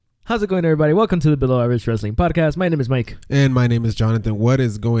How's it going, everybody? Welcome to the Below Average Wrestling Podcast. My name is Mike. And my name is Jonathan. What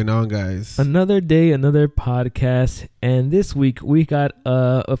is going on, guys? Another day, another podcast. And this week, we got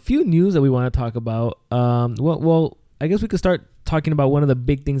a few news that we want to talk about. Well, I guess we could start talking about one of the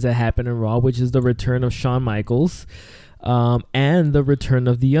big things that happened in Raw, which is the return of Shawn Michaels and the return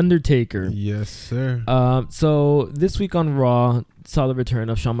of The Undertaker. Yes, sir. So this week on Raw, saw the return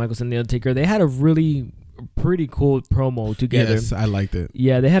of Shawn Michaels and The Undertaker. They had a really pretty cool promo together. Yes, I liked it.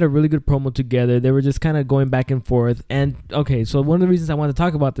 Yeah, they had a really good promo together. They were just kind of going back and forth. And okay, so one of the reasons I wanted to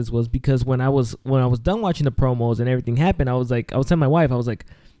talk about this was because when I was done watching the promos and everything happened, I was telling my wife,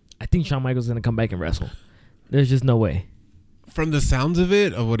 I think Shawn Michaels is gonna come back and wrestle. There's just no way. From the sounds of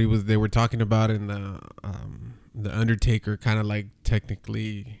it, of what they were talking about in the Undertaker, kind of like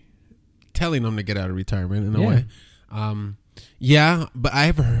technically telling him to get out of retirement in a way. Yeah, but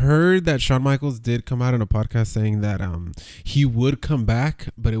I've heard that Shawn Michaels did come out in a podcast saying that he would come back,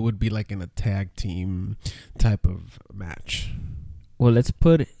 but it would be like in a tag team type of match. Well, let's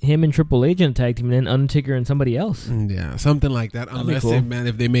put him and Triple H in a tag team and then Undertaker and somebody else. Yeah, something like that. That'd Unless cool.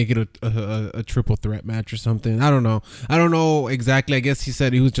 if they make it a triple threat match or something. I don't know exactly. I guess he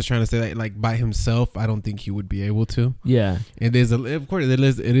said he was just trying to say that like by himself. I don't think he would be able to. Yeah, it is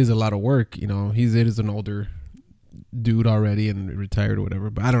a lot of work. You know, it is an older dude already and retired or whatever,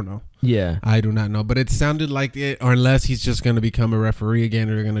 but I don't know. Yeah, I do not know, but it sounded like it, or unless he's just going to become a referee again,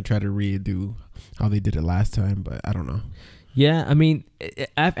 or they're going to try to redo how they did it last time, but I don't know. Yeah, I mean,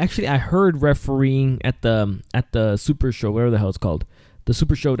 I heard refereeing at the Super Show, whatever the hell it's called, the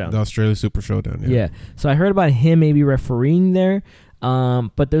Super Showdown, the Australia Super Showdown. Yeah, so I heard about him maybe refereeing there,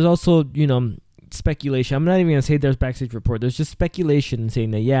 but there's also speculation. I'm not even gonna say there's backstage report. There's just speculation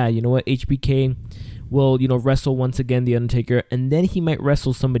saying that HBK will wrestle once again The Undertaker, and then he might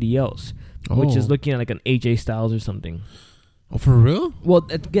wrestle somebody else, which is looking at like an AJ Styles or something. Oh, for real? Well,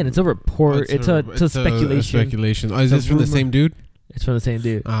 again, it's a report. It's a speculation. Oh, is this from the same dude? It's from the same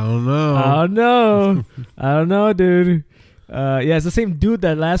dude. I don't know. I don't know, dude. Yeah, it's the same dude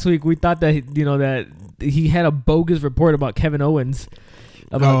that last week we thought that that he had a bogus report about Kevin Owens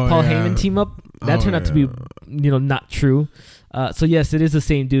about Paul Heyman team up. That turned out to be not true. So yes, it is the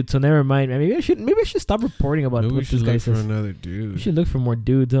same dude. So never mind, man. Maybe I should stop reporting about what this guy says. For another dude. We should look for more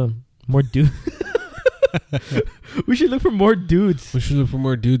dudes. More dudes. We should look for more dudes. There's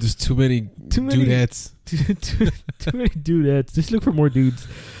too many dudettes. Too many dudettes. Just look for more dudes.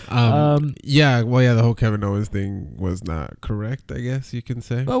 The whole Kevin Owens thing was not correct, I guess you can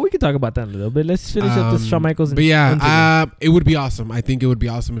say. Well, we could talk about that in a little bit. Let's finish up this Shawn Michaels. But it would be awesome. I think it would be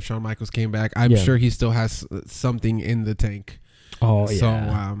awesome if Shawn Michaels came back. I'm sure he still has something in the tank. Oh,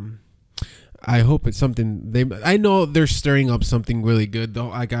 yeah. So, I hope it's something I know they're stirring up something really good though.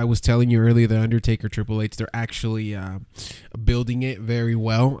 Like I was telling you earlier, the Undertaker Triple H, they're actually building it very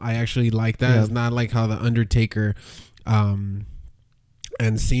well. I actually like that. Yeah. It's not like how the Undertaker and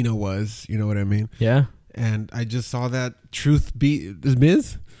Cena was. You know what I mean? Yeah. And I just saw that Truth beat the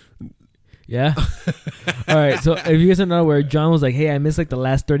Miz. Yeah. All right. So if you guys are not aware, John was like, "Hey, I missed like the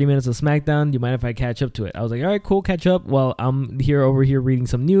last 30 minutes of SmackDown. Do you mind if I catch up to it?" I was like, "All right, cool, catch up." Well, I'm over here reading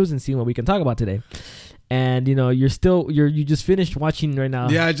some news and seeing what we can talk about today. And you just finished watching right now.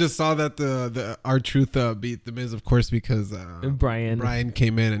 Yeah, I just saw that the R-Truth beat the Miz, of course, because Brian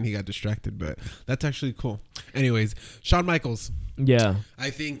came in and he got distracted. But that's actually cool. Anyways, Shawn Michaels. Yeah, I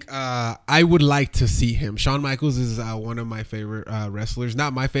think I would like to see him. Shawn Michaels is one of my favorite wrestlers.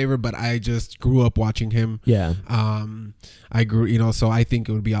 Not my favorite, but I just grew up watching him. Yeah. I grew, so I think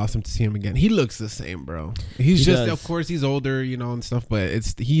it would be awesome to see him again. He looks the same, bro. He does. Of course, he's older, and stuff, but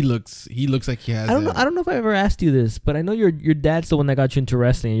he looks like he has. I don't know if I ever asked you this, but I know your dad's the one that got you into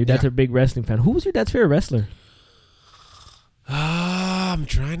wrestling. Your dad's a big wrestling fan. Who was your dad's favorite wrestler? I'm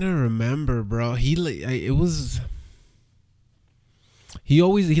trying to remember, bro. He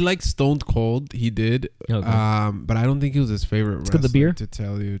liked Stone Cold. He did. Okay. But I don't think he was his favorite wrestler. The beer? To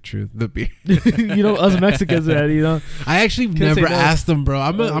tell you the truth, the beer. Us Mexicans, I actually never asked him, bro.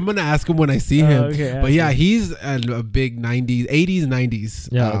 I'm gonna ask him when I see him. Okay, but yeah, he's a big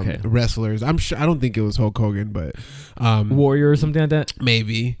 80s wrestlers. I'm sure. I don't think it was Hulk Hogan, but Warrior or something like that.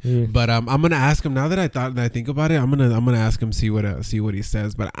 Maybe. Yeah. But I'm gonna ask him now that I think about it. I'm gonna ask him see what he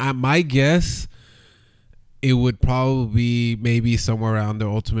says. But my guess, it would probably be maybe somewhere around the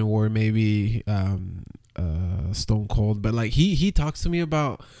Ultimate Warrior, maybe Stone Cold. But like he talks to me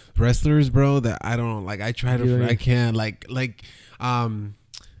about wrestlers, bro, that I don't like. I try to, I can't like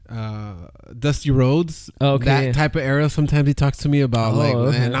Dusty Rhodes, that type of era. Sometimes he talks to me about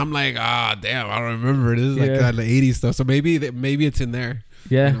and I'm like, damn, I don't remember. This is like the 80s stuff. So maybe it's in there.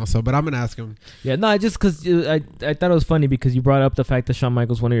 Yeah. You know, so, but I'm gonna ask him. Yeah, no, just because I thought it was funny because you brought up the fact that Shawn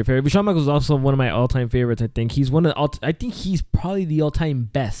Michaels was one of your favorites. But Shawn Michaels is also one of my all-time favorites. I think he's I think he's probably the all-time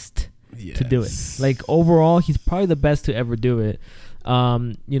best to do it. Like overall, he's probably the best to ever do it.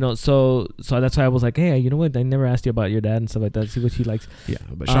 You know, so that's why I was like, hey, you know what? I never asked you about your dad and stuff like that. See what he likes. Yeah,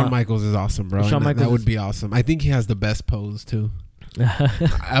 but Shawn Michaels is awesome, bro. That would be awesome. I think he has the best pose too.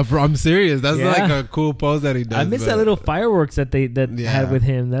 I'm serious. That's like a cool pose that he does. I miss that little fireworks that they had with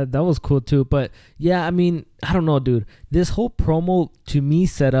him. That was cool too. But yeah, I mean, I don't know, dude. This whole promo to me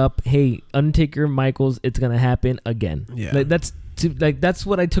set up, hey, Undertaker, Michaels, it's gonna happen again. Yeah, like that's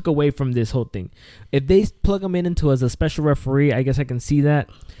what I took away from this whole thing. If they plug him into as a special referee, I guess I can see that.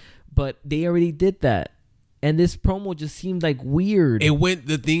 But they already did that, and this promo just seemed like weird.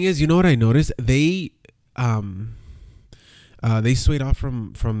 The thing is, you know what I noticed? They swayed off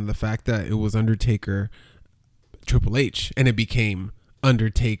from the fact that it was Undertaker, Triple H, and it became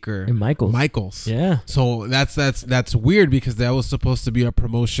Undertaker and Michaels. Yeah. So that's weird because that was supposed to be a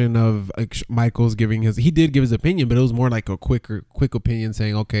promotion of Michaels giving he did give his opinion, but it was more like a quick opinion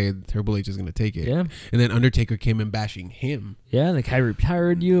saying, okay, Triple H is going to take it. Yeah. And then Undertaker came in bashing him. Yeah, like I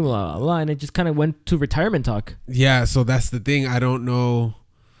retired you, blah, blah, blah, and it just kind of went to retirement talk. Yeah. So that's the thing. I don't know.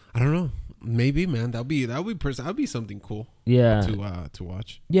 Maybe, man, that'll be something cool. Yeah, to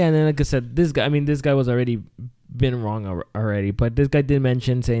watch. Yeah, and then like I said, this guy was already been wrong already, but this guy did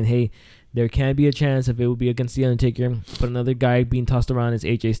mention saying, hey, there can be a chance if it would be against the Undertaker, but another guy being tossed around is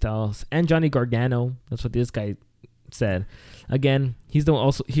AJ Styles and Johnny Gargano. That's what this guy said. Again, he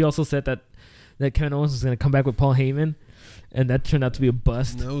also said that Kevin Owens was going to come back with Paul Heyman. And that turned out to be a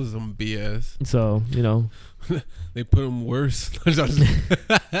bust. That was some BS. So, you know. They put him worse.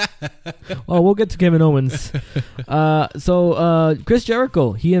 Well, we'll get to Kevin Owens. So Chris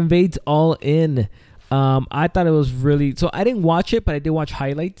Jericho, he invades All In. I thought it was really... So, I didn't watch it, but I did watch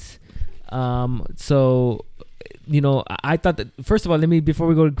highlights. So, you know, I thought that... First of all, before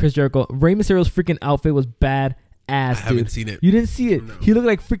we go to Chris Jericho, Rey Mysterio's freaking outfit was bad ass, dude. I haven't seen it. You didn't see it? No. He looked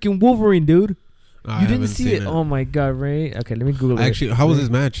like freaking Wolverine, dude. You didn't see it? Oh my god, Ray. Okay, let me Google it. Actually, how was his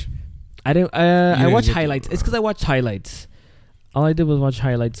match? I didn't. I watched highlights. It's because I watched highlights. All I did was watch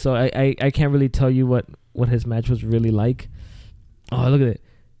highlights, so I can't really tell you what his match was really like. Oh, look at it.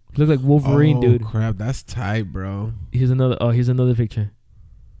 He looked like Wolverine, dude. Oh crap, that's tight, bro. Here's another picture.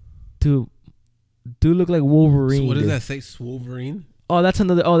 Dude look like Wolverine. So what does that say, Wolverine? Oh, that's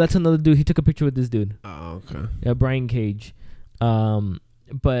another dude. He took a picture with this dude. Oh, okay. Yeah, Brian Cage.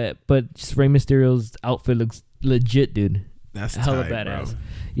 But just Rey Mysterio's outfit looks legit, dude. That's hella tight, badass. Bro.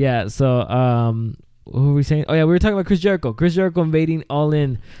 Yeah. So what were we saying? Oh yeah, we were talking about Chris Jericho. Chris Jericho invading All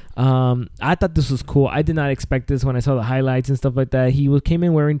In. I thought this was cool. I did not expect this when I saw the highlights and stuff like that. He came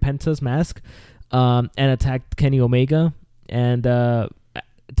in wearing Penta's mask, and attacked Kenny Omega. And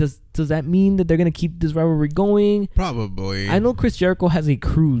does that mean that they're gonna keep this rivalry going? Probably. I know Chris Jericho has a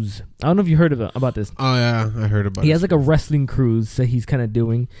cruise. I don't know if you heard about this. Oh yeah, I heard about it. He has like a wrestling cruise that he's kind of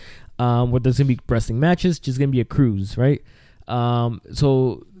doing, where there's gonna be wrestling matches, just gonna be a cruise, right?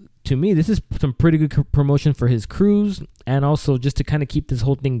 So to me, this is some pretty good promotion for his cruise, and also just to kind of keep this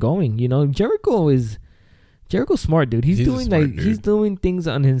whole thing going. You know, Jericho's smart, dude. He's doing things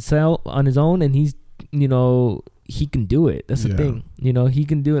on himself, on his own, and he's, you know, he can do it. That's the thing. You know, he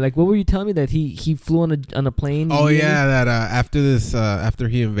can do it. Like, what were you telling me that he flew on a plane? Oh yeah, that after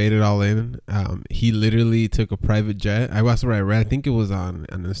he invaded All In, he literally took a private jet. That's what I read. I think it was on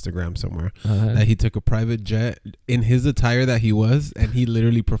Instagram somewhere, that he took a private jet in his attire that he was, and he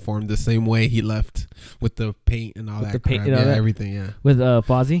literally performed the same way he left, with the paint and all with that crap. Everything. Yeah, with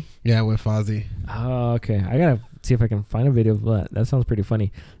Fozzy. Yeah, with Fozzy. Oh, okay. I gotta see if I can find a video of that. That sounds pretty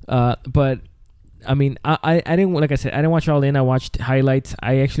funny. But I mean, I didn't, like I said, I didn't watch All In. I watched highlights.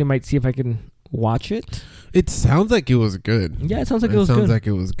 I actually might see if I can watch it. It sounds like it was good. Yeah, it sounds like it was good. It sounds like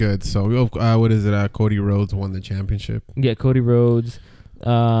it was good. So, what is it? Cody Rhodes won the championship. Yeah, Cody Rhodes.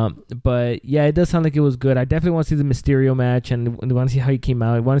 But yeah, it does sound like it was good. I definitely want to see the Mysterio match, and want to see how he came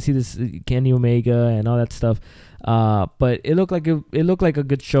out. I want to see this Kenny Omega and all that stuff. But it looked like a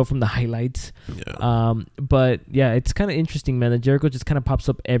good show from the highlights. Yeah. But yeah, it's kind of interesting, man. The Jericho just kind of pops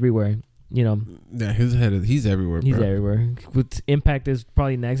up everywhere. You know. Yeah, he's everywhere. He's everywhere. With Impact is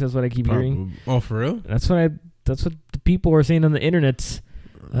probably next. That's what I keep hearing. Oh, for real? That's what the people are saying on the internets.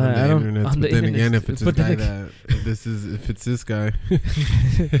 Then again, if it's this guy,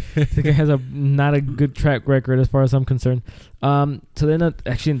 the guy has not a good track record as far as I'm concerned. So they're not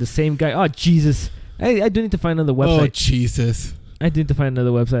actually the same guy. Oh Jesus! I do need to find another website. Oh Jesus! I do need to find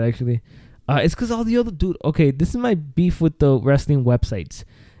another website actually. It's because all the other dude. Okay, this is my beef with the wrestling websites.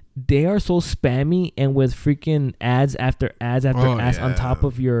 they are so spammy and with freaking ads after ads on top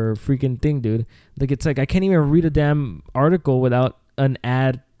of your freaking thing, dude. Like, it's like I can't even read a damn article without an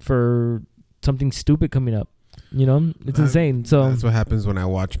ad for something stupid coming up. You know, it's insane. So that's what happens when I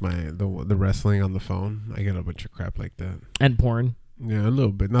watch the wrestling on the phone. I get a bunch of crap like that. And porn. Yeah, a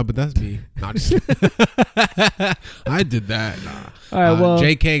little bit. No, but that's me. Not just I did that. Nah. All right, well,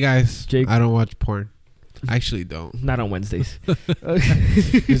 JK guys, I don't watch porn. I actually don't. Not on Wednesdays.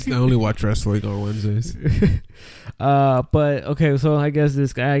 I only watch wrestling on Wednesdays. But okay, so I guess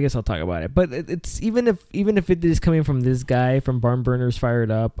this guy. I guess I'll talk about it. But it's even if it is coming from this guy from Barn Burners Fired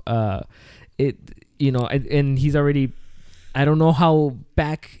Up. And he's already. I don't know how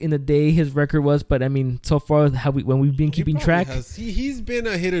back in the day his record was, but I mean, so far when we've been keeping track, he's been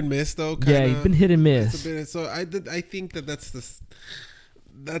a hit and miss though. Yeah, he's been hit and miss. So I think that's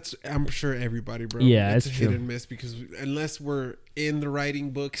I'm sure everybody, bro. Yeah, it's a hit and miss because unless we're in the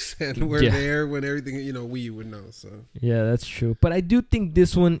writing books and we're there when everything, we would know. So yeah, that's true. But I do think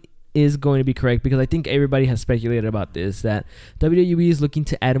this one is going to be correct because I think everybody has speculated about this, that WWE is looking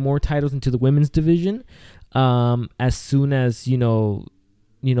to add more titles into the women's division. As soon as the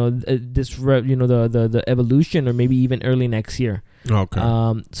Evolution, or maybe even early next year.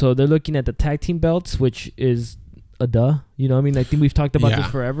 Okay. So they're looking at the tag team belts, which is a duh. I think we've talked about this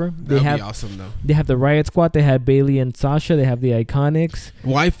forever. That'd be awesome though. They have the Riot Squad. They have Bayley and Sasha. They have the Iconics.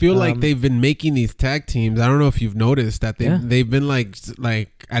 Well, I feel like they've been making these tag teams. I don't know if you've noticed that they've been like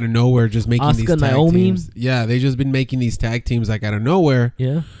out of nowhere just making Asuka, these tag Naomi. teams. Yeah, they just been making these tag teams like out of nowhere.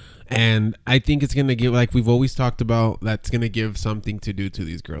 Yeah. And I think it's going to give, like we've always talked about, that's going to give something to do to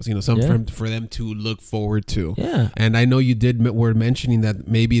these girls. Something for them to look forward to. Yeah. And I know you were mentioning that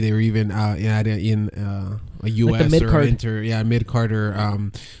maybe they were even in a US like or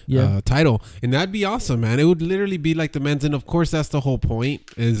mid-carder title. And that'd be awesome, man. It would literally be like the men's. And of course, that's the whole point,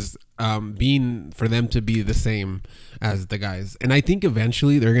 is being for them to be the same as the guys. And I think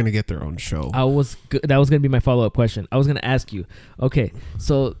eventually they're going to get their own show. That was going to be my follow-up question. I was going to ask you, okay,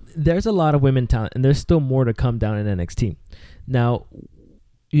 so there's a lot of women talent and there's still more to come down in NXT. Now,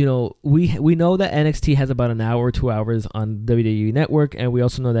 we know that NXT has about an hour or 2 hours on WWE Network, and we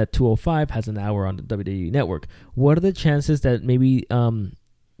also know that 205 has an hour on the WWE Network. What are the chances that maybe the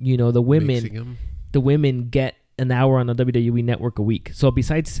women get an hour on the WWE Network a week? So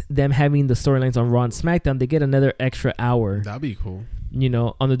besides them having the storylines on Raw and SmackDown, they get another extra hour. That'd be cool.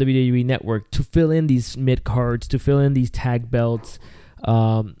 On the WWE Network to fill in these mid cards, to fill in these tag belts.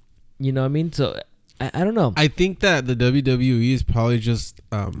 So I don't know. I think that the WWE is probably just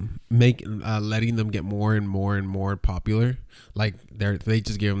letting them get more and more and more popular. Like they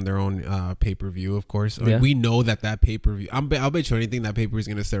just give them their own pay-per-view, of course. We know that pay-per-view. I'll bet you anything that pay-per-view is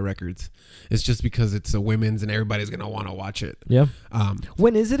going to set records. It's just because it's a women's and everybody's going to want to watch it. Yeah.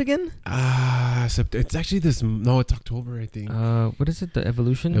 When is it again? It's actually it's October, I think. What is it? The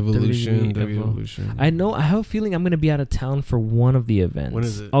Evolution? Evolution. I know. I have a feeling I'm going to be out of town for one of the events. When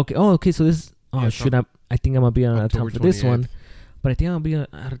is it? Okay. Oh, okay. So this. I think I'm gonna be out of town for 28th. this one, but I think I'll be out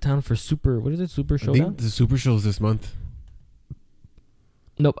of town for Super. What is it? Super Showdown? I think the Super Show is this month.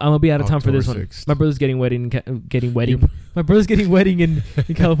 Nope, I'm gonna be out of town for this 6th. one. My brother's getting My brother's getting wedding in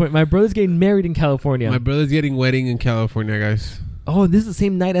California. My brother's getting married in California. My brother's getting wedding in California, guys. Oh, this is the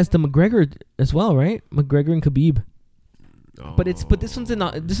same night as the McGregor as well, right? McGregor and Khabib. Oh. But this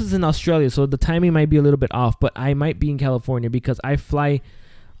is in Australia, so the timing might be a little bit off. But I might be in California because I fly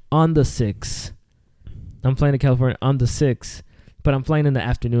on the 6th. I'm flying to California on the 6th, but I'm flying in the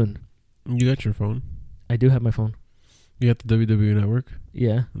afternoon. You got your phone? I do have my phone. You got the WWE Network?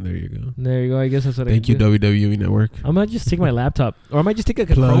 Yeah. There you go. I guess that's what Thank you, WWE Network. I might just take my laptop, or I might just take a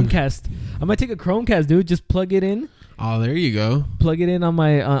Chromecast. I might take a Chromecast, dude. Just plug it in. Oh, there you go. Plug it in on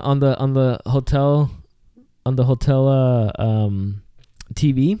my on the hotel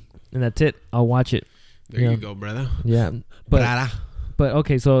TV, and that's it. I'll watch it. There you go, brother. Yeah, but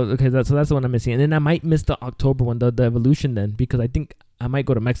okay, so that's the one I'm missing, and then I might miss the October one, the Evolution, then, because I think I might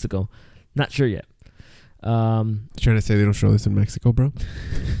go to Mexico. Not sure yet. Trying to say they don't show this in Mexico, bro?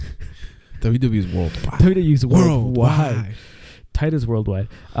 WWE is worldwide. WWE is worldwide. Titus worldwide.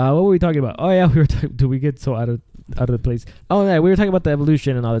 What were we talking about? Oh yeah, do we get so out of the place? Oh yeah, we were talking about the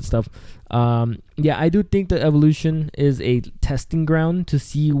Evolution and all that stuff. Yeah, I do think the Evolution is a testing ground to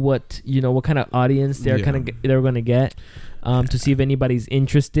see what kind of audience they're going to get, to see if anybody's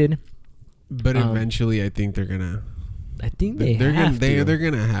interested. But eventually, I think they're gonna. I think they're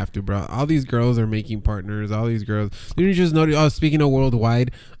gonna have to, bro. All these girls are making partners. All these girls. You just notice. Oh, speaking of worldwide,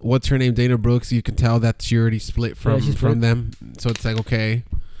 what's her name? Dana Brooks. You can tell that she already split from them. So it's like, okay,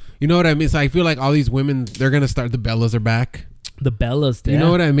 you know what I mean. So I feel like all these women, they're gonna start. The Bellas are back. The Bellas, you know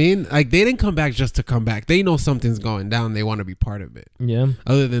what I mean? Like, they didn't come back just to come back. They know something's going down. They want to be part of it. Yeah.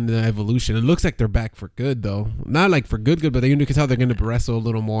 Other than the evolution, it looks like they're back for good, though. Not like for good, but you can tell they're going to wrestle a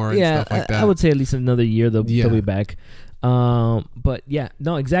little more and stuff like that. I would say at least another year they'll be back. But yeah,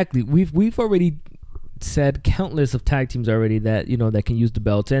 no, exactly. We've already said countless of tag teams already that that can use the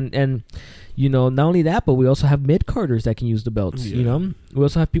belts, and not only that, but we also have mid-carders that can use the belts. We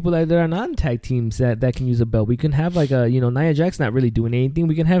also have people that are not in tag teams that can use a belt. We can have like Nia Jax not really doing anything.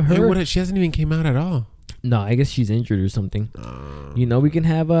 We can have her. She hasn't even came out at all. No, I guess she's injured or something. We can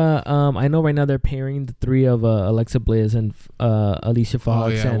have I know right now they're pairing the three of Alexa Bliss and Alicia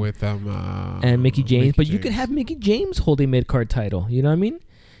Fox and Mickie James. But you could have Mickie James hold a mid-card title. You know what I mean?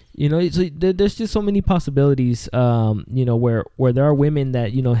 So there's just so many possibilities, where there are women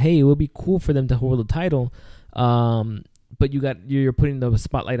that, hey, it would be cool for them to hold the title. But you're putting the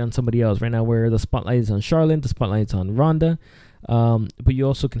spotlight on somebody else right now, where the spotlight is on Charlotte, the spotlight is on Ronda. But you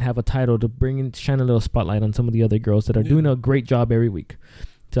also can have a title to shine a little spotlight on some of the other girls that are doing a great job every week.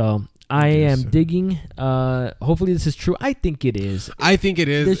 So I am digging. Hopefully this is true. I think it is.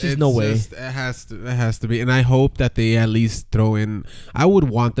 There's just no way. It has to be. And I hope that they at least throw in. I would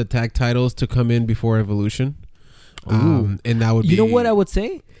want the tag titles to come in before Evolution. And that would be. You know what I would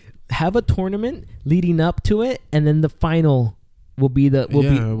say? Have a tournament leading up to it, and then the final will be crown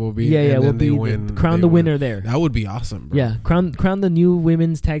the winner there. That would be awesome, bro. Yeah, crown the new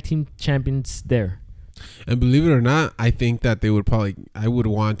women's tag team champions there. And believe it or not, I think that I would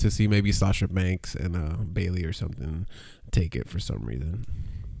want to see maybe Sasha Banks and Bailey or something take it for some reason.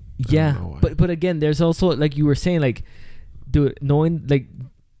 Yeah, but again, there's also, like you were saying, like, dude,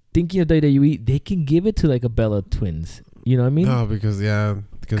 thinking of WWE, they can give it to like a Bella Twins. You know what I mean? No, because they're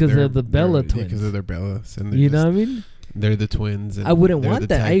the Bella Twins. Because of their Bellas, and you know what I mean? They're the twins. And I wouldn't want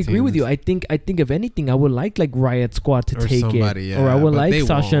that. I agree with you. I think if anything, I would like Riot Squad to take it, or I would like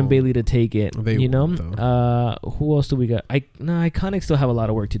Sasha and Bailey to take it. Who else do we got? Iconic still have a lot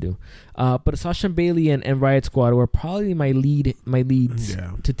of work to do. But Sasha and Bailey and Riot Squad were probably my leads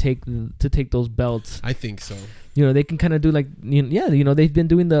to take those belts. I think so. They can kind of do they've been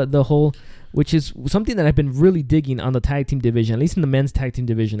doing the whole, which is something that I've been really digging on the tag team division, at least in the men's tag team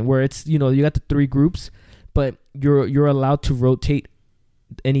division, where it's you got the three groups, but you're allowed to rotate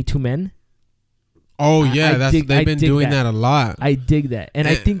any two men. Oh yeah, they've been doing that a lot. I dig that, and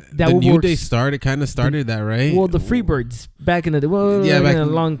I think that the will New work. Day started that, right? Well, the Freebirds back in the day, back a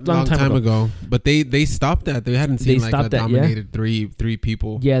long time ago. But they stopped that. They hadn't seen dominated three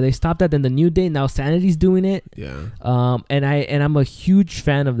people. Yeah, they stopped that. Then the New Day, now Sanity's doing it. Yeah. And I'm a huge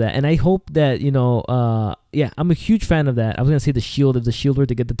fan of that, and I hope that I'm a huge fan of that. I was gonna say the Shield. If the Shield were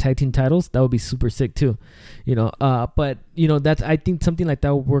to get the tag team titles, that would be super sick too. But that's, I think something like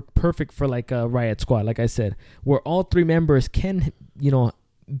that would work perfect for like a Riot Squad, like I said, where all three members can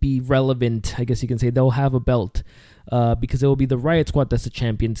be relevant. I guess you can say they'll have a belt, because it will be the Riot Squad that's the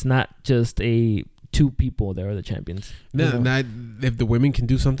champions, not just two people that are the champions. If the women can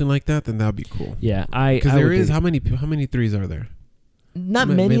do something like that, then that'd be cool. Yeah, because there is how many threes are there? Not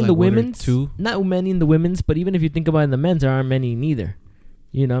many in the women's. Not many in the women's, but even if you think about it in the men's, there aren't many neither.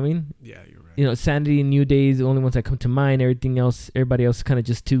 You know what I mean? Yeah, you're right. Sanity and New Day is the only ones that come to mind. Everybody else kind of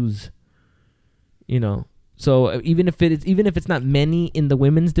just twos. So even if it's not many in the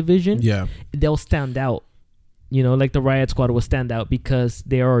women's division, they'll stand out. Like the Riot Squad will stand out because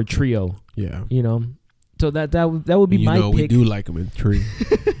they are a trio. Yeah. So that would be my pick. We do like them in threes.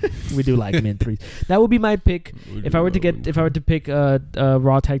 We do like them in threes. That would be my pick. If I were to pick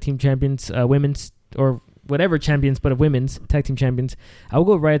Raw Tag Team Champions, women's or whatever champions, but of women's tag team champions, I would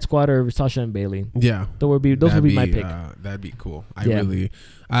go Riot Squad or Sasha and Bailey. Yeah, those would be my pick. That'd be cool.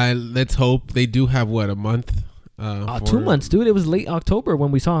 Let's hope they do have a month. 2 months, dude. It was late October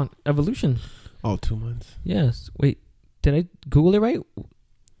when we saw Evolution. Oh, 2 months. Yes. Wait, did I Google it right?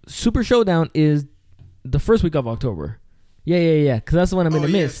 Super Showdown is the first week of October. Yeah. Because that's the one I'm going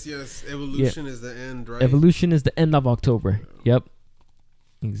to miss. Yes. Evolution is the end, right? Evolution is the end of October. Yep.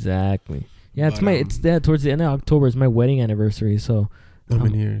 Exactly. Yeah, it's towards the end of October is my wedding anniversary. So how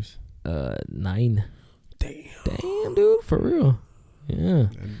many years? 9. Damn, dude, for real. Yeah.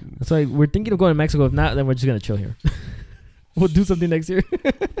 That's why we're thinking of going to Mexico. If not, then we're just gonna chill here. We'll do something next year.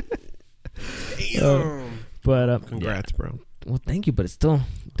 Damn. Congrats, bro. Well, thank you, but it's still,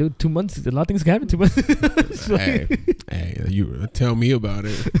 dude, 2 months. A lot of things can happen 2 months. hey, you tell me about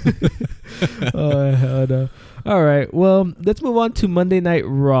it. Oh, hell no. All right, well, let's move on to Monday Night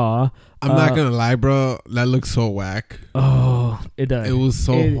Raw. I'm not gonna lie, bro. That looks so whack. Oh, it does. It was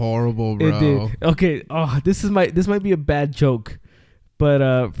so horrible, bro. It did. Okay. Oh, this might be a bad joke, But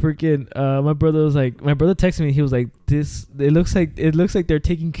freaking my brother texted me. He was like, "This it looks like they're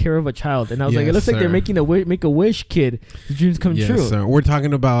taking care of a child," and I was like, "It looks like they're making make a wish kid. The dreams come true." Sir. We're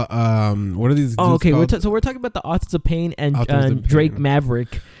talking about what are these? Oh, okay. We're talking about the Authors of Pain and Drake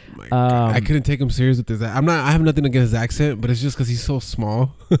Maverick. I couldn't take him serious with his. I have nothing against his accent, but it's just because he's so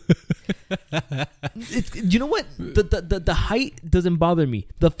small. You know what? The height doesn't bother me.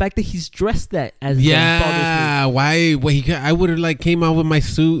 The fact that he's dressed that as bothers me. Why? Well, I would have came out with my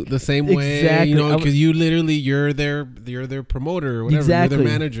suit the same way. Exactly. Because you're their promoter or whatever. Exactly. You're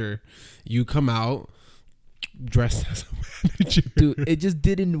their manager. You come out dressed as a manager. Dude, it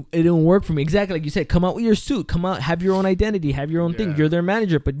didn't work for me. Exactly like you said. Come out with your suit. Come out, have your own identity, have your own thing. You're their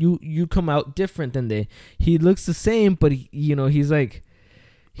manager, but you come out different than they. He looks the same, but he's like.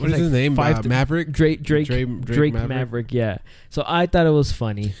 What is his name? Maverick? Drake Maverick. Yeah. So I thought it was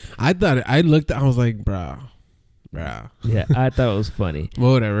funny. I was like, bro. Yeah, I thought it was funny.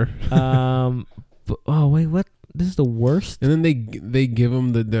 Well, whatever. But, oh wait, what? This is the worst. And then they give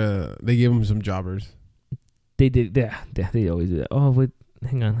him they give him some jobbers. They did. Yeah, they always do that. Oh wait,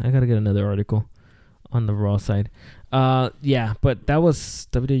 hang on. I gotta get another article on the Raw side. Yeah, but that was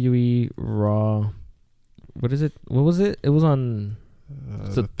WWE Raw. What is it? What was it? It was on.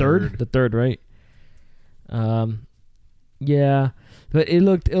 The third, right? Yeah, but it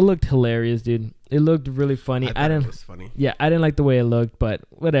looked hilarious, dude. It looked really funny. It was funny. Yeah, I didn't like the way it looked, but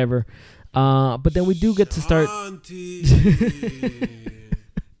whatever. But then we do get to start.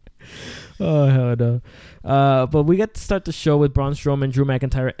 Oh hell no! But we get to start the show with Braun Strowman, Drew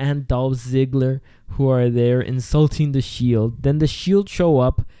McIntyre, and Dolph Ziggler, who are there insulting the Shield. Then the Shield show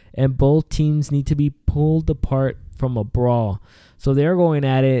up, and both teams need to be pulled apart from a brawl. So they're going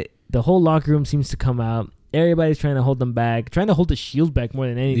at it. The whole locker room seems to come out. Everybody's trying to hold them back, trying to hold the Shield back more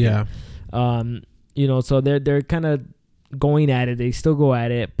than anything. Yeah. So they're kind of going at it. They still go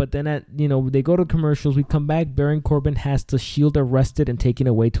at it, but then they go to commercials. We come back. Baron Corbin has the Shield arrested and taken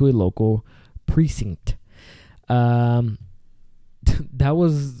away to a local precinct. That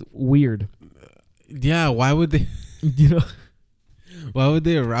was weird. Yeah. Why would they? Why would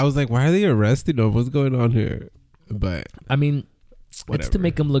they? I was like, why are they arresting them? What's going on here? But I mean. Whatever. It's to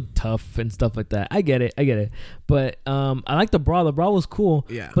make them look tough and stuff like that. I get it. But I like the brawl. The brawl was cool.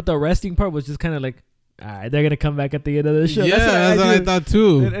 Yeah. But the arresting part was just kind of like, all right, they're gonna come back at the end of the show. Yeah, that's what I thought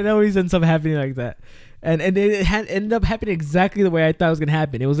too. And it always ends up happening like that. And it ended up happening exactly the way I thought it was gonna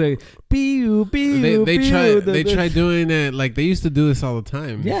happen. It was like, they tried doing it like they used to do this all the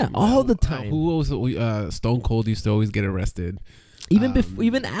time. Yeah, all the time. Who was Stone Cold used to always get arrested.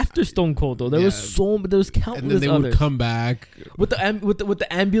 Even after Stone Cold though, there was countless and then they others. would come back with the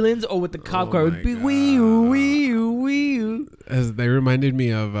ambulance or with the cop car. It would be wee. As they reminded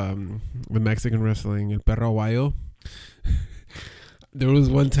me of the Mexican wrestling, El Perro Aguayo. There was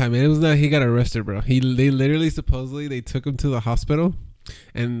one time, and it was not he got arrested, bro. They literally supposedly they took him to the hospital,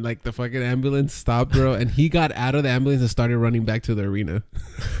 and like the fucking ambulance stopped, bro, and he got out of the ambulance and started running back to the arena.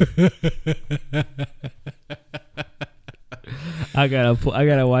 I gotta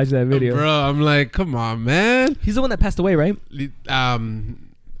watch that video, bro. I'm like, come on, man. He's the one that passed away, right?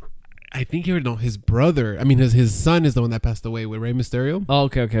 I think his brother. I mean, his son is the one that passed away with Rey Mysterio. Oh,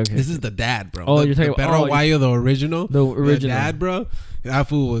 okay. This is the dad, bro. Oh, you're talking about Perro Aguayo, the original. The dad, bro. That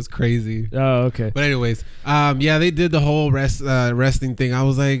fool was crazy. Oh, okay. But anyways, yeah, they did the whole wrestling thing. I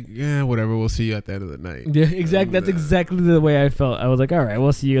was like, yeah, whatever. We'll see you at the end of the night. Yeah, exactly. That's exactly the way I felt. I was like, all right,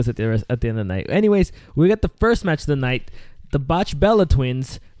 we'll see you guys at the end of the night. Anyways, we got the first match of the night. The Botch Bella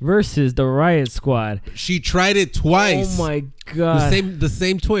twins versus the Riot Squad. She tried it twice. Oh my god! The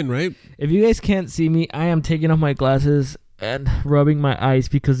same twin, right? If you guys can't see me, I am taking off my glasses and rubbing my eyes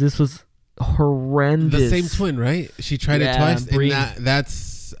because this was horrendous. The same twin, right? She tried it twice, and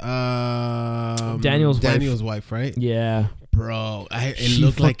that's Daniel's wife, right? Yeah, bro. It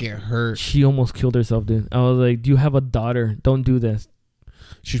looked like it hurt. She almost killed herself, dude. I was like, "Do you have a daughter? Don't do this."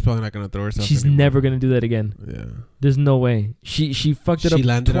 She's probably not gonna throw herself. She's anymore. Never gonna do that again. Yeah. There's no way. She fucked it up. She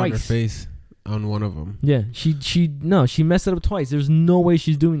landed twice. on her face on one of them. Yeah. She messed it up twice. There's no way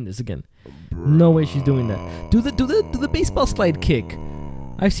she's doing this again. Bro. No way she's doing that. Do the baseball slide kick.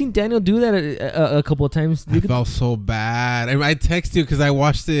 I've seen Daniel do that a couple of times. I felt so bad. I texted you because I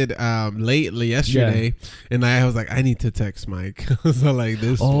watched it lately yesterday, and I was like, I need to text Mike. So like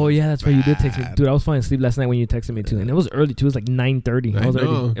this. Oh yeah, that's right. You did text me, dude. I was falling asleep last night when you texted me too, and it was early too. It was like 9:30. I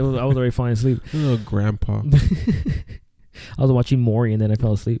was already falling asleep. Oh, grandpa. I was watching Maury and then I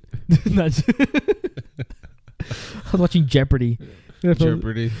fell asleep. I was watching Jeopardy.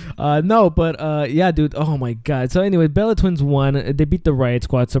 Jeopardy. No, but yeah, dude. Oh my god. So anyway, Bella Twins won. They beat the Riot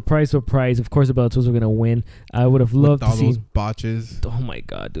Squad. Surprise, surprise. Of course, the Bella Twins were gonna win. I would have loved with all to see those botches. Oh my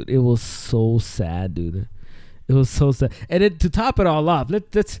god, dude. It was so sad, dude. It was so sad. And then to top it all off,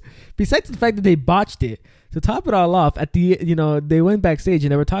 let's besides the fact that they botched it, to top it all off, at the they went backstage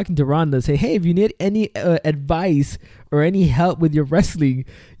and they were talking to Ronda, say, hey, if you need any advice or any help with your wrestling,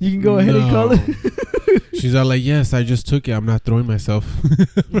 you can go ahead and call it. She's all like, yes, I just took it. I'm not throwing myself.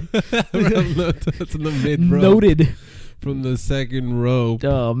 That's in the mid, bro. Noted. From the second row.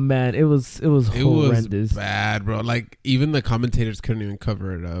 Oh man, it was horrendous. It was bad, bro. Like even the commentators couldn't even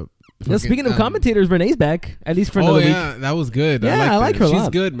cover it up. Yeah, speaking of commentators, Renee's back, at least for another week. Oh yeah, that was good. Yeah, I like her a lot. She's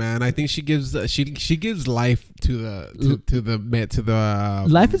good, man. I think she gives she gives life to the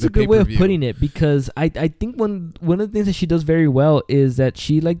life is a good way of putting it, because I think one of the things that she does very well is that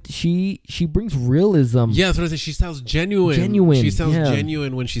she brings realism. Yeah, that's what I said. She sounds genuine. She sounds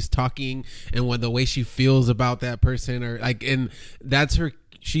genuine when she's talking, and when the way she feels about that person, or like, and that's her.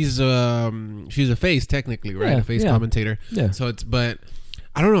 She's a face technically, right? A face commentator. Yeah. So but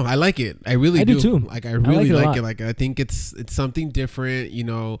I don't know. I like it. I really do too. Like I really like it. Like I think it's something different,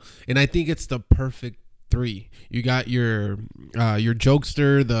 and I think it's the perfect three. You got your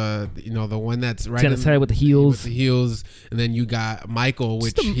jokester, the one that's right on the side with the heels, and then you got Michael,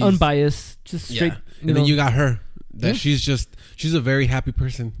 which he's unbiased, just straight. And then you got her. That she's a very happy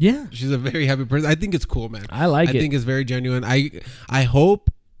person. Yeah, she's a very happy person. I think it's cool, man. I like it. I think it's very genuine. I hope.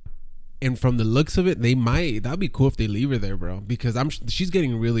 And from the looks of it, that'd be cool if they leave her there, bro. Because she's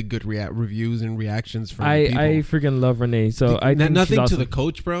getting really good reviews and reactions from people. I freaking love Renee. So I think nothing awesome. to the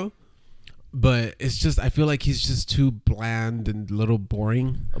coach, bro. But it's just, I feel like he's just too bland and a little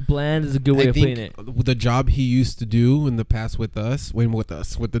boring. Bland is a good way of putting it. The job he used to do in the past with the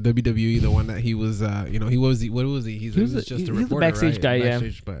WWE, the one that he was, what was he? He was just a reporter, the backstage guy,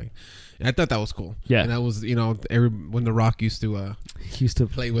 backstage guy. I thought that was cool. Yeah, and that was when The Rock used to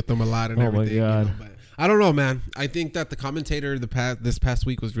play with them a lot and everything. Oh my god! But I don't know, man. I think that the commentator this past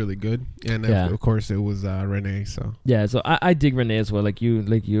week was really good, and of course it was Renee. So yeah, so I dig Renee as well. Like you,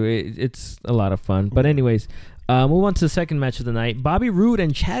 it's a lot of fun. But anyways, move on to the second match of the night: Bobby Roode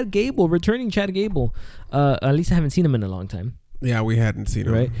and Chad Gable, returning Chad Gable. At least I haven't seen him in a long time. Yeah, we hadn't seen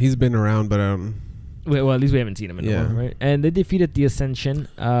him. Right? He's been around, but well, at least we haven't seen him in a while, right? And they defeated the Ascension,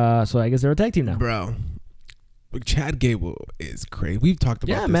 so I guess they're a tag team now. Bro, Chad Gable is crazy. We've talked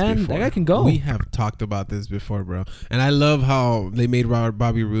about this man, before. That guy can go. We have talked about this before, bro. And I love how they made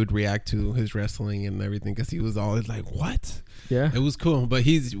Bobby Roode react to his wrestling and everything, because he was always like, what? Yeah. It was cool. But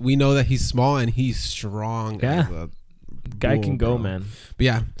we know that he's small and he's strong. Yeah. Guy can go, man. But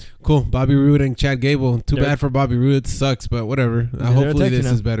yeah, cool. Bobby Roode and Chad Gable. Too bad for Bobby Roode. It sucks, but whatever. Hopefully this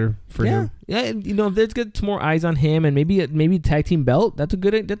is better for him. Yeah, and if there's get some more eyes on him and maybe tag team belt, that's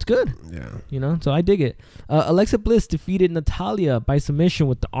good. Yeah. So I dig it. Alexa Bliss defeated Natalya by submission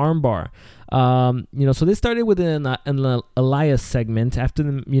with the armbar. So this started with an Elias segment after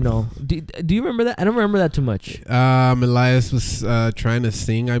them. Do you remember that? I don't remember that too much. Elias was trying to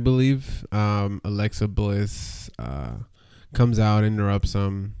sing, I believe. Alexa Bliss comes out, interrupts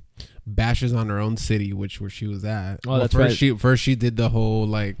him, bashes on her own city, where she was at. Oh, that's right. First she did the whole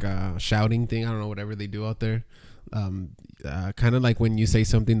shouting thing. I don't know, whatever they do out there. Kind of like when you say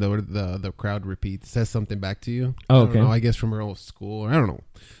something, the crowd says something back to you. Oh, okay. I don't know, I guess from her old school. I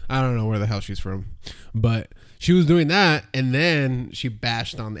don't know where the hell she's from, but she was doing that, and then she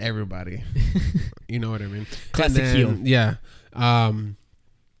bashed on everybody. You know what I mean? Classic heel. Yeah. And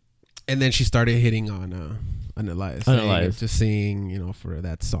then she started hitting on Elias. Just singing, for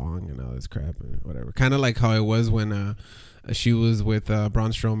that song and all this crap and whatever. Kind of like how it was when she was with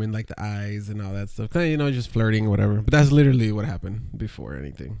Braun Strowman, like the eyes and all that stuff. Just flirting, whatever. But that's literally what happened before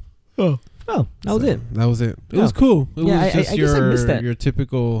anything. Oh, that was it. That was it. It was cool. It was just I guess I missed that. Your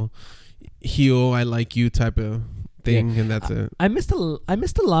typical heel, I like you type of thing, and that's it. I missed a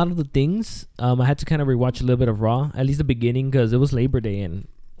lot of the things. I had to kind of rewatch a little bit of Raw, at least the beginning, because it was Labor Day and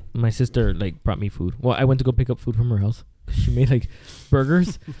my sister brought me food. Well, I went to go pick up food from her house. She made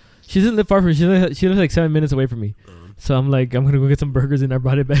burgers. She doesn't live far from me. She lives 7 minutes away from me. So I'm I'm gonna go get some burgers, and I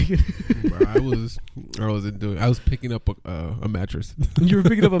brought it back. Bro, I was picking up a mattress. You were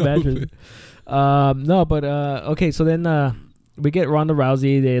picking up a mattress. No, but okay. So then we get Ronda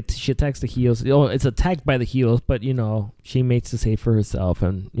Rousey. She attacks the heels. Oh, it's attacked by the heels, but she makes the save for herself,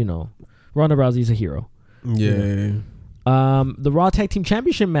 and Ronda Rousey's a hero. Yeah. The Raw Tag Team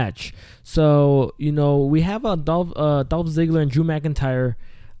Championship match. So we have Dolph Ziggler and Drew McIntyre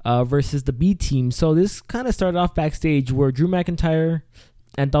versus the B Team. So this kind of started off backstage where Drew McIntyre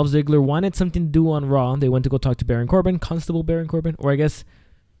And Dolph Ziggler wanted something to do on Raw. They went to go talk to Baron Corbin, Constable Baron Corbin, or I guess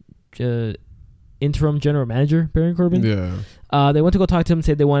interim general manager Baron Corbin. Yeah. They went to go talk to him.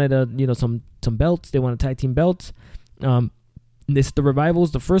 Said they wanted some belts. They wanted tag team belts. This the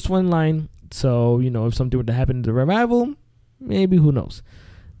Revival's the first one in line. So if something were to happen to the Revival, maybe, who knows.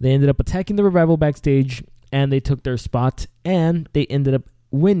 They ended up attacking the Revival backstage, and they took their spot, and they ended up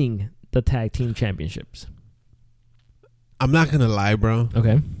winning the tag team championships. I'm not gonna lie, bro.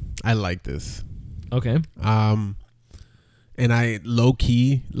 Okay. I like this. Okay. And I low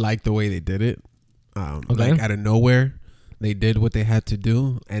key like the way they did it. Okay. Like out of nowhere, they did what they had to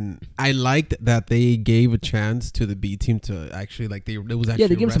do, and I liked that they gave a chance to the B team to actually it was actually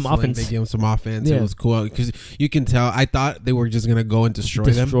they gave them some offense. They gave them some offense. Yeah. It was cool because you can tell. I thought they were just gonna go and destroy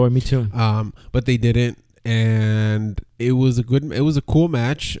them. Me too. But they didn't, and it was a cool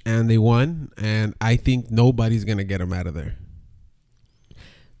match, and they won. And I think nobody's gonna get them out of there.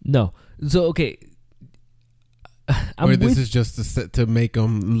 No. So okay. Or this is just to make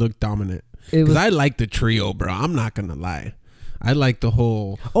them look dominant. Because I like the trio, bro. I'm not gonna lie. I like the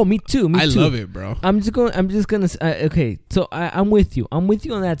whole. Oh, me too. I love it, bro. I'm just gonna. Okay, so I'm with you. I'm with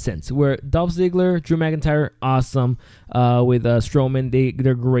you in that sense. Where Dolph Ziggler, Drew McIntyre, awesome. With Strowman,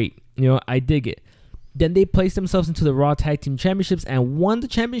 they're great. I dig it. Then they placed themselves into the Raw Tag Team Championships and won the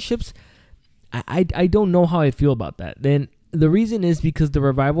championships. I don't know how I feel about that. Then. The reason is because the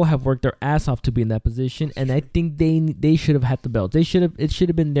Revival have worked their ass off to be in that position, and I think they should have had the belt. It should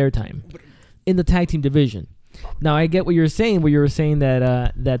have been their time in the tag team division. Now I get what you're saying, where you were saying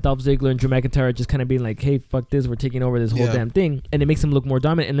that Dolph Ziggler and Drew McIntyre are just kind of being like, hey, fuck this, we're taking over this whole damn thing, and it makes them look more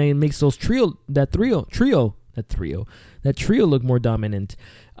dominant, and then it makes those trio look more dominant.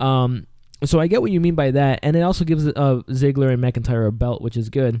 So I get what you mean by that, and it also gives Ziggler and McIntyre a belt, which is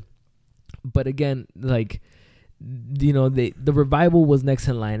good. But again, the Revival was next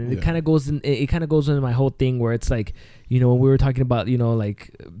in line, and it kind of goes into my whole thing where it's like, when we were talking about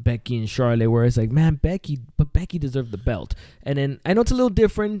Becky and Charlotte, where it's like, man, Becky deserved the belt, and then I know it's a little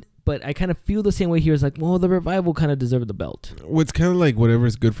different, but I kind of feel the same way here. It's like, well, the Revival kind of deserved the belt. Well, it's kind of like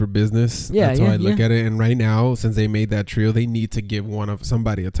whatever's good for business. That's how I look at it. And right now, since they made that trio, they need to give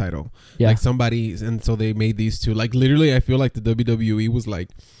somebody a title, like somebody, and so they made these two. Like literally, I feel like the WWE was like,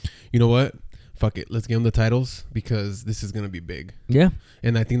 you know what? Fuck it, let's give them the titles because this is gonna be big. Yeah,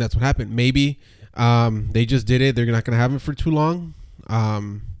 and I think that's what happened. Maybe they just did it. They're not gonna have it for too long.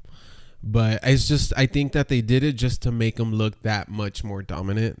 But it's just, I think that they did it just to make them look that much more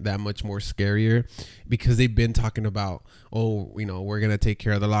dominant, that much more scarier, because they've been talking about, we're gonna take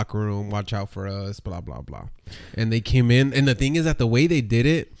care of the locker room, watch out for us, blah blah blah. And they came in, and the thing is that the way they did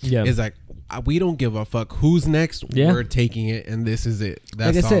it is like, we don't give a fuck who's next. We're taking it, and this is it.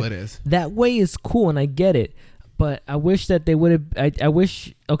 That's like all it is. That way is cool, and I get it. But I wish that they would have. I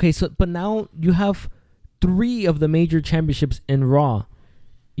wish. Okay, so but now you have 3 of the major championships in Raw.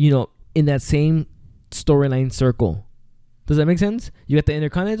 In that same storyline circle. Does that make sense? You got the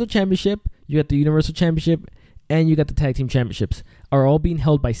Intercontinental Championship, you got the Universal Championship, and you got the Tag Team Championships. Are all being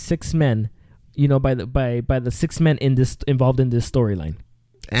held by 6 men. By the 6 men involved in this storyline.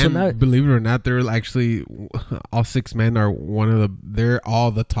 And so now, believe it or not, they're actually all 6 men are they're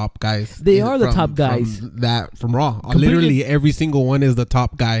all the top guys. They are the top guys. From Raw. Literally every single one is the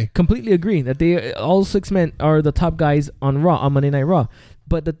top guy. Completely agree that all 6 men are the top guys on Raw, on Monday Night Raw.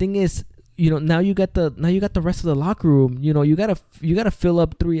 But the thing is, now you got the rest of the locker room. You gotta fill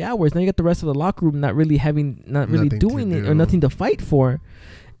up 3 hours. Now you got the rest of the locker room not really doing it or nothing to fight for,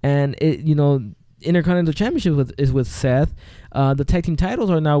 and Intercontinental Championship is with Seth. The tag team titles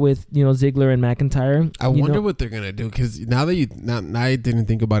are now with Ziggler and McIntyre. I wonder what they're gonna do, because now I didn't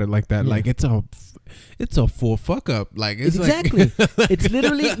think about it like that. Yeah. Like it's a full fuck up. Like it's exactly. It's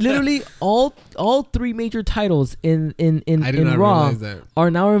literally all 3 major titles in Raw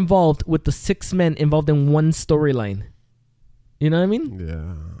are now involved with the 6 men involved in one storyline. You know what I mean?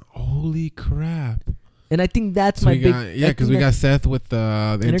 Yeah. Holy crap. And I think that's my big... because we got Seth with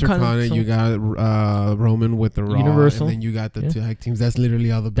the Intercontinental. You got Roman with the Raw. Universal. And then you got the tag teams. That's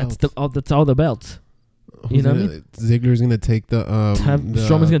literally all the belts. That's all the belts. You know what I mean? Ziggler's going to take the...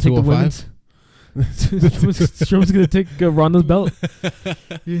 Strowman's going to take the women's. Strowman's going to take Ronda's belt.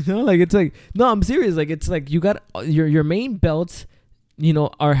 It's like... No, I'm serious. Like, it's like you got... Your main belts,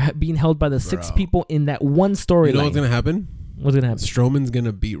 are being held by the 6 people in that one storyline. You know what's going to happen? What's going to happen? Strowman's going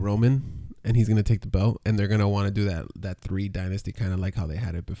to beat Roman. And he's going to take the belt, and they're going to want to do that 3 dynasty, kind of like how they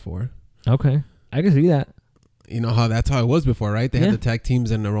had it before. Okay. I can see that. That's how it was before, right? They had the tag teams,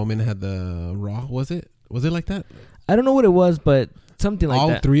 and the Roman had the Raw, was it? Was it like that? I don't know what it was, but something like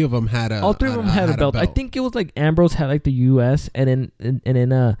that. All three of them had a belt. I think it was like Ambrose had like the U.S. and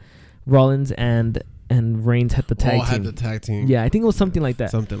then Rollins and Reigns had the tag team. Had the tag team. Yeah, I think it was something like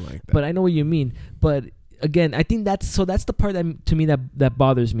that. Something like that. But I know what you mean. But again, I think that's the part that to me that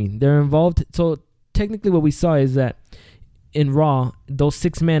bothers me. They're involved. So technically, what we saw is that in Raw, those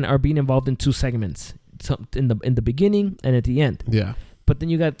 6 men are being involved in 2 segments. So in the beginning and at the end. Yeah. But then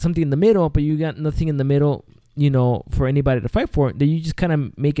you got something in the middle, but you got nothing in the middle, for anybody to fight for. Then you just kind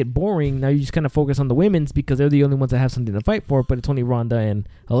of make it boring. Now you just kind of focus on the women's because they're the only ones that have something to fight for, but it's only Ronda and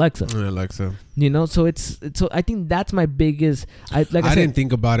Alexa. So I think that's my biggest. I didn't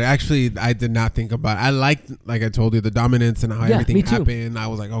think about it. Actually, I did not think about it. I liked, like I told you, the dominance and how everything happened. I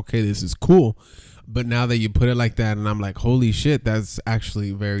was like, okay, this is cool. But now that you put it like that, and I'm like, holy shit, that's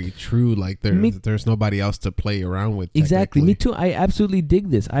actually very true. Like there's nobody else to play around with. Exactly. Me too. I absolutely dig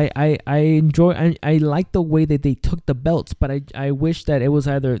this. I enjoy. I like the way that they took the belts, but I wish that it was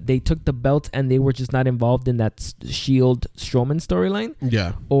either they took the belts and they were just not involved in that Shield Strowman storyline.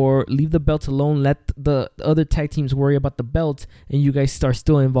 Yeah. Or leave the belts alone. Let the other tag teams worry about the belts, and you guys are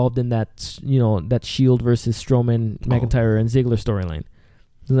still involved in that that Shield versus Strowman, McIntyre, and Ziggler storyline.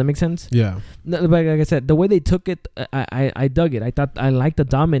 Does that make sense? Yeah. No, but like I said, the way they took it, I dug it. I thought I liked the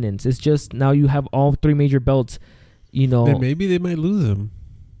dominance. It's just now you have all 3 major belts, Then maybe they might lose them.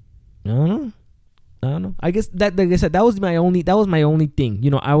 I don't know. I guess that, like I said, that was my only thing.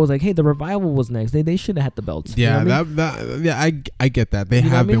 I was like, hey, the Revival was next. They should have had the belts. Yeah, I get that. They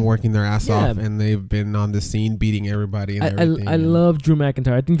have been working their ass off, and they've been on the scene beating everybody and everything. I love Drew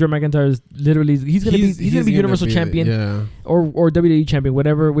McIntyre. I think Drew McIntyre is literally he's gonna be Universal Champion, or WWE Champion,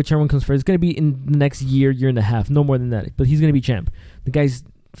 whichever one comes first. It's gonna be in the next year and a half, no more than that. But he's gonna be champ. The guy's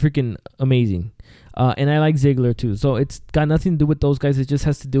freaking amazing, and I like Ziggler too. So it's got nothing to do with those guys. It just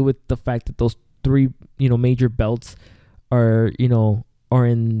has to do with the fact that those 3 major belts are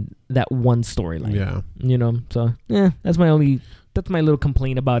in that one storyline. So that's my little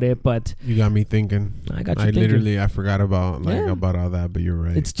complaint about it. But you got me thinking. I forgot about about all that, but you're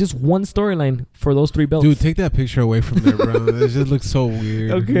right. It's just one storyline for those 3 belts. Dude, take that picture away from there, bro. It just looks so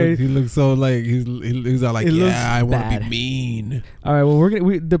weird. Okay, he looks so like he's all like, I want to be mean. All right, well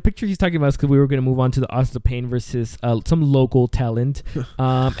the picture he's talking about is because we were gonna move on to the Austin Payne versus some local talent,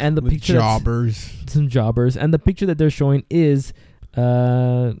 and the picture some jobbers, and the picture that they're showing is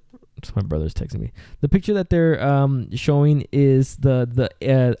my brother's texting me. The picture that they're showing is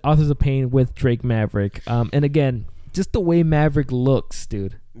the Authors of Pain with Drake Maverick. And again, just the way Maverick looks,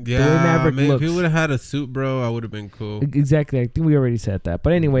 dude. Yeah, the way Maverick looks. If he would have had a suit, bro, I would have been cool. Exactly. I think we already said that.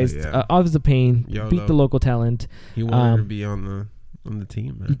 But anyways, Authors of Pain beat the local talent. He wanted to be on the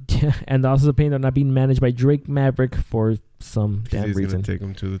team, man. Yeah, and the Authors of Pain are not being managed by Drake Maverick for some damn reason. He's going to take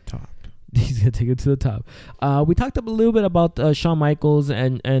him to the top. He's going to take it to the top. We talked a little bit about Shawn Michaels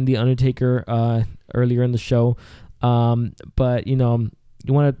and The Undertaker earlier in the show. But, you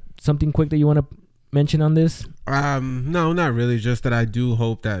want something quick that you want to mention on this? No, not really. Just that I do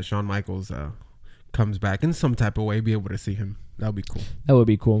hope that Shawn Michaels comes back in some type of way, be able to see him. That would be cool. That would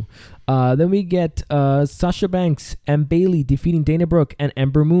be cool. Then we get Sasha Banks and Bayley defeating Dana Brooke and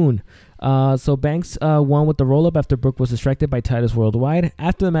Ember Moon. So Banks won with the roll-up after Brooke was distracted by Titus Worldwide.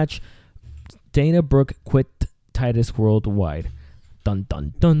 After the match, Dana Brooke quit Titus Worldwide. Dun,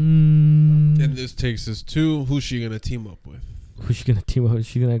 dun, dun. And this takes us to who's she going to team up with? Who's she going to team up with?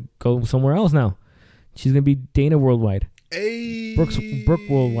 She's going to go somewhere else now. She's going to be Dana Worldwide. Hey. Brooke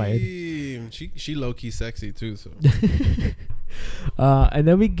Worldwide. She low-key sexy too, so. And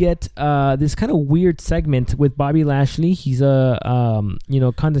then we get this kind of weird segment with Bobby Lashley. He's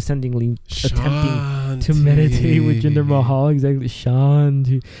condescendingly attempting to meditate with Jinder Mahal. Exactly,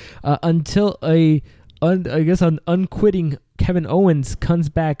 Shawn. Until an unquitting Kevin Owens comes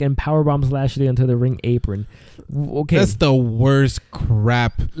back and powerbombs Lashley onto the ring apron. Okay, that's the worst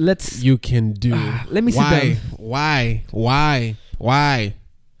crap you can do. Let me sit down. Why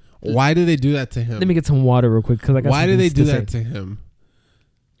do they do that to him? Let me get some water real quick. Why do they do that to him?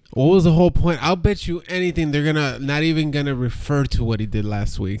 What was the whole point? I'll bet you anything they're not even gonna refer to what he did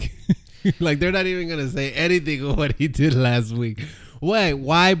last week. Like they're not even gonna say anything of what he did last week.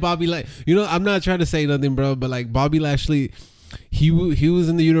 Why Bobby Lashley? I'm not trying to say nothing, bro, but like Bobby Lashley, he was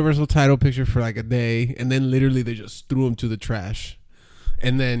in the Universal title picture for like a day, and then literally they just threw him to the trash.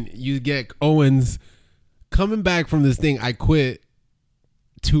 And then you get Owens coming back from this thing, I quit,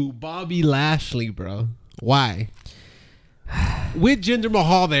 to Bobby Lashley, bro. Why? With Jinder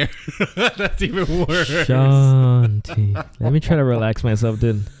Mahal there. That's even worse. Shanti. Let me try to relax myself,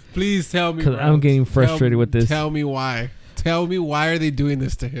 dude. Please tell me. Because I'm getting frustrated with this. Tell me why. Tell me why are they doing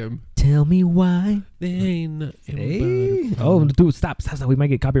this to him? Tell me why. They ain't nothing. Hey. Oh, dude, stop. We might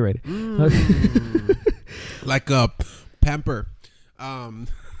get copyrighted. Like a pamper.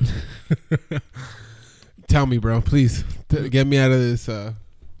 Tell me, bro, please get me out of this. All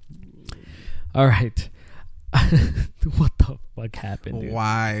right. What the fuck happened, dude?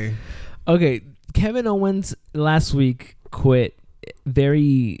 Why? Okay, Kevin Owens last week quit.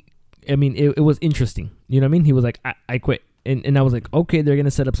 It was interesting. You know what I mean? He was like, I quit. And I was like, okay, they're going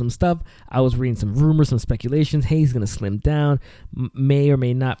to set up some stuff. I was reading some rumors, some speculations. Hey, he's going to slim down. May or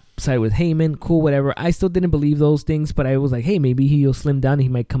may not side with Heyman. Cool, whatever. I still didn't believe those things, but I was like, hey, maybe he'll slim down and he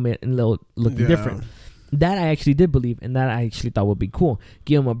might come in and look different. That I actually did believe, and that I actually thought would be cool.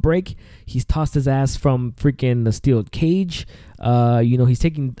 Give him a break. He's tossed his ass from freaking the steel cage. He's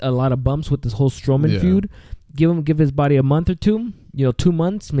taking a lot of bumps with this whole Strowman feud. Give his body a month or two. 2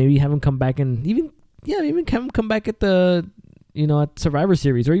 months. Maybe have him come back and even have him come back at the at Survivor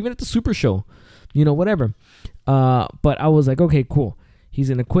Series or even at the Super Show. Whatever. But I was like, okay, cool. He's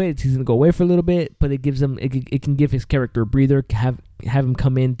gonna quit. He's gonna go away for a little bit, but it gives him it can give his character a breather. Have him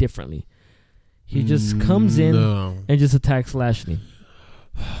come in differently. He just comes in and just attacks Lashley.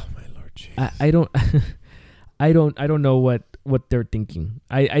 Oh my Lord Jesus. I don't know what they're thinking.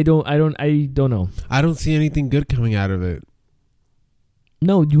 I don't know. I don't see anything good coming out of it.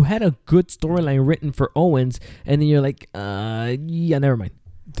 No, you had a good storyline written for Owens, and then you're like, yeah, never mind.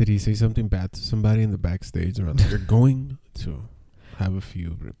 Did he say something bad to somebody in the backstage? Or like, you're going to have a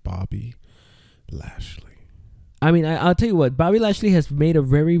feud with Bobby Lashley. I mean, I'll tell you what. Bobby Lashley has made a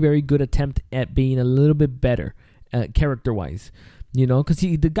very, very good attempt at being a little bit better, character-wise. Because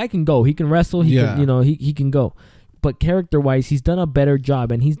the guy can go. He can wrestle. He can go. But character-wise, he's done a better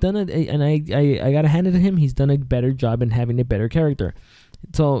job, and he's done it. And I gotta hand it to him. He's done a better job in having a better character.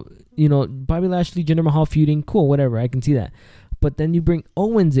 So Bobby Lashley, Jinder Mahal feuding, cool, whatever. I can see that. But then you bring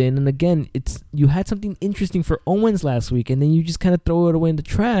Owens in, and again, you had something interesting for Owens last week, and then you just kind of throw it away in the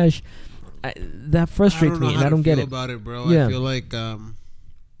trash. That frustrates me, and I don't get it. About it, bro. Yeah. I feel like I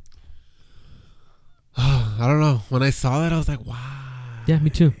don't know. When I saw that, I was like, why? Yeah, me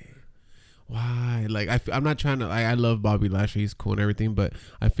too. Why? Like I'm not trying to. I love Bobby Lashley. He's cool and everything, but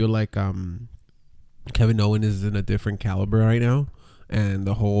I feel like Kevin Owens is in a different caliber right now. And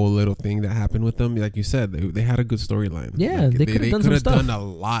the whole little thing that happened with them, like you said, they had a good storyline. Yeah, like, they could have done some stuff. Done a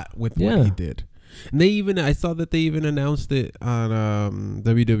lot with what he did. And I saw that they even announced it on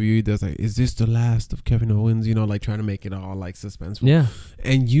WWE. That's like, is this the last of Kevin Owens? Like trying to make it all like suspenseful. Yeah.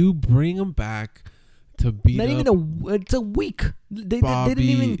 And you bring him back to beat not up even it's a week. They didn't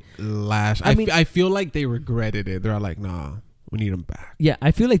even Lash. I feel like they regretted it. They're like, nah, we need him back. Yeah,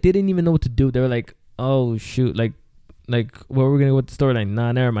 I feel like they didn't even know what to do. They were like, oh shoot, like what we're gonna go with the storyline?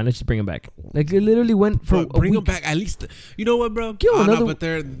 Nah, never mind. Let's just bring him back. Like it literally went for bring him back at least. You know what, bro? But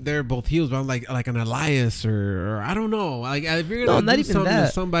they're both heels. But I'm like an Elias or I don't know. Like if you're gonna do something to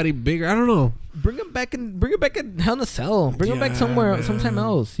somebody bigger, I don't know. Bring him back at Hell in a Cell. Bring him back sometime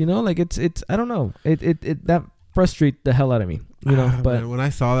else. Like it's I don't know. It that frustrates the hell out of me. But man, when I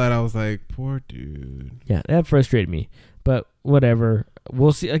saw that, I was like, poor dude. Yeah, that frustrated me. But whatever.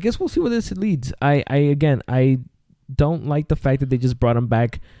 We'll see. I guess we'll see where this leads. I don't like the fact that they just brought him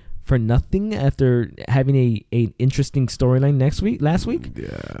back for nothing after having a interesting storyline last week.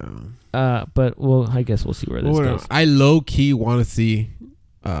 Yeah. But I guess we'll see where this goes. I low key want to see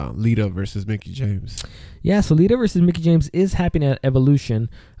Lita versus Mickie James. Yeah, so Lita versus Mickie James is happening at Evolution.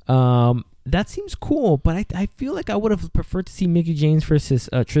 That seems cool, but I feel like I would have preferred to see Mickie James versus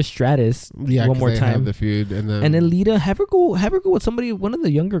Trish Stratus one more time. Have the feud, and then Lita have her go with somebody, one of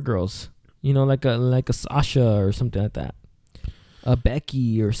the younger girls. Like a Sasha or something like that. A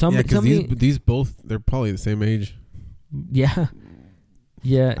Becky or something. Yeah, because these both, they're probably the same age. Yeah.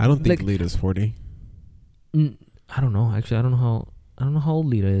 Yeah. I don't think Lita's 40. I don't know. Actually, I don't know how old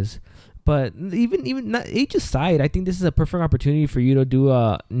Lita is. But even not age aside, I think this is a perfect opportunity for you to do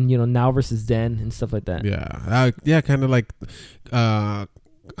now versus then and stuff like that. Yeah. Kind of like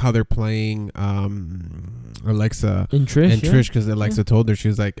how they're playing Alexa and Trish, because Alexa told her, she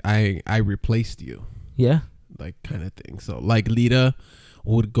was like, I replaced you, like kind of thing. So like Lita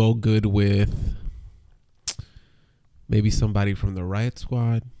would go good with maybe somebody from the Riot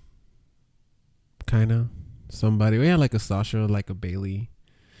Squad, kind of somebody, like a Sasha, like a Bailey.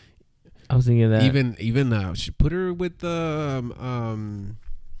 I was thinking of that. Even she put her with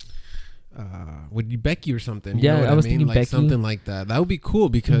with Becky or something. I was thinking like Becky, something like that. That would be cool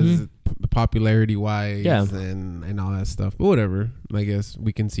because popularity wise, Yeah. and all that stuff. But whatever. I guess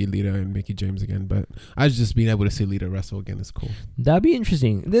we can see Lita and Mickie James again. But I just being able to see Lita wrestle again is cool. That'd be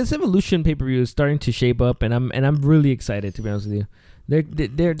interesting. This Evolution pay-per-view is starting to shape up, and I'm really excited, to be honest with you. They're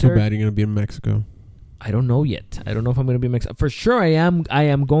Too bad you're gonna be in Mexico. I don't know yet. I don't know if I'm going to be in Mexico. For sure, I am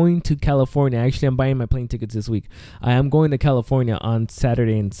going to California. Actually, I'm buying my plane tickets this week. I am going to California on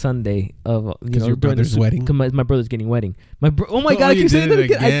Saturday and Sunday of your brother's wedding. My brother's getting wedding. Oh my god! I keep saying it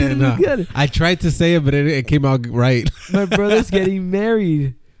again. I did it again. I tried to say it, but it came out right. My brother's getting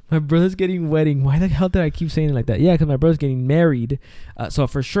married. My brother's getting wedding. Why the hell did I keep saying it like that? Yeah, because my brother's getting married. So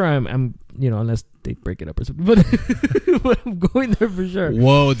for sure, I'm unless they break it up or something. But I'm going there for sure.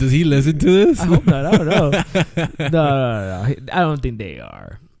 Whoa, does he listen to this? I hope not. I don't know. No. I don't think they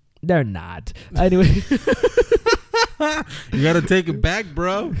are. They're not. Anyway. You got to take it back,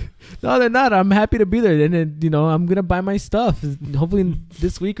 bro. No, they're not. I'm happy to be there. And then, I'm going to buy my stuff. Hopefully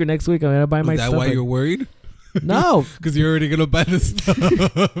this week or next week, I'm going to buy my stuff. Is that why you're worried? No, because you're already gonna buy the stuff.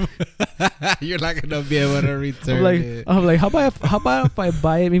 You're not gonna be able to return it. I'm like, how about if I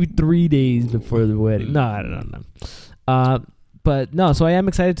buy it maybe 3 days before the wedding? No. But no, so I am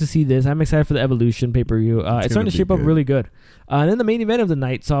excited to see this. I'm excited for the Evolution pay-per-view. It's starting to shape up really good. And then the main event of the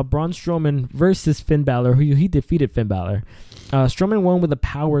night saw Braun Strowman versus Finn Balor, who he defeated Finn Balor. Strowman won with a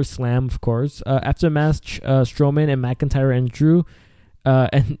power slam, of course. After the match, Strowman and McIntyre and Drew,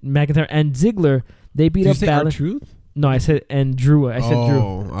 and McIntyre and Ziggler. They beat up Balor. R-Truth? No, I said and Drew. I said Drew.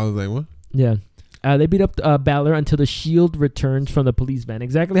 Oh, I was like, what? Yeah. They beat up Balor until the Shield returns from the police van.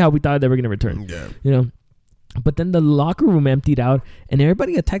 Exactly how we thought they were going to return. Yeah. But then the locker room emptied out and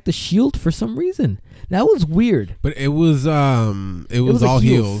everybody attacked the Shield for some reason. That was weird. But it was all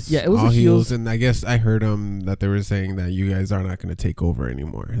heels. Yeah, it was all heels. And I guess I heard that they were saying that you guys are not going to take over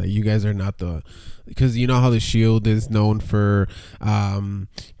anymore. That you guys are not because you know how the Shield is known for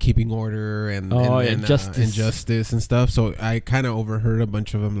keeping order and justice and stuff. So I kind of overheard a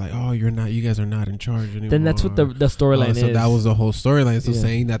bunch of them like, oh, you guys are not in charge anymore. Then that's what the storyline is. So that was the whole storyline. So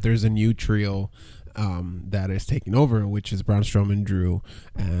saying that there's a new trio that is taking over, which is Braun Strowman, Drew,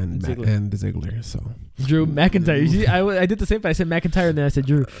 and Ziggler. So Drew McIntyre. You see, I did the same thing. I said McIntyre and then I said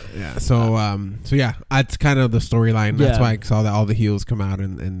Drew. Yeah. So yeah, that's kind of the storyline. That's why I saw that all the heels come out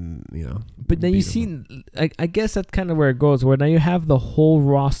and But then you see, I guess that's kind of where it goes. Where now you have the whole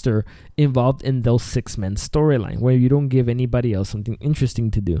roster involved in those 6-man storyline, where you don't give anybody else something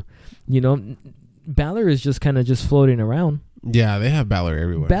interesting to do. Balor is just kind of floating around. Yeah, they have Balor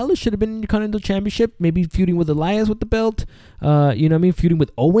everywhere. Balor should have been in the Continental Championship, maybe feuding with Elias with the belt. You know what I mean? Feuding with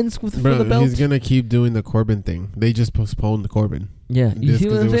Owens for the belt. He's gonna keep doing the Corbin thing. They just postponed the Corbin. Yeah, you see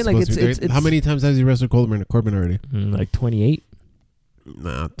what I'm saying? Like it's how many times has he wrestled Corbin already? Like 28.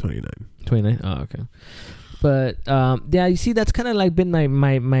 Nah, 29. 29. Oh, okay. But yeah, you see, that's kind of like been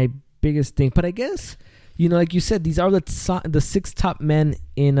my biggest thing. But I guess like you said, these are the 6 top men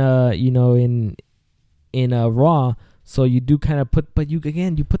in Raw. So you do kind of put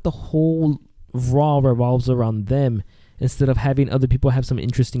the whole Raw revolves around them instead of having other people have some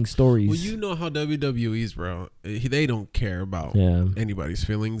interesting stories. Well, you know how WWE's, bro. They don't care about anybody's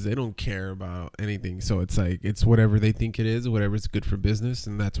feelings. They don't care about anything. So it's like, it's whatever they think it is, whatever's good for business,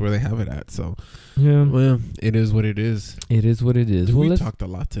 and that's where they have it at. So, well, it is what it is. It is what it is. We talked a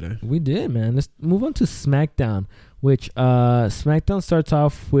lot today. We did, man. Let's move on to SmackDown, which SmackDown starts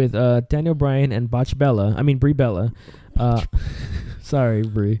off with Daniel Bryan and Brie Bella. Sorry,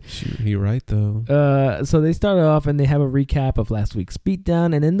 Brie. You're right, though. So they started off and they have a recap of last week's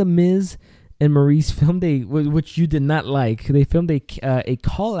beatdown, and then The Miz and Maurice filmed which you did not like. They filmed a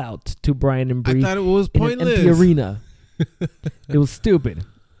call out to Bryan and Brie. I thought it was pointless. In an empty arena. It was stupid.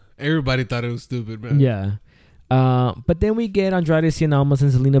 Everybody thought it was stupid, man. Yeah. But then we get Andrade Cien Almas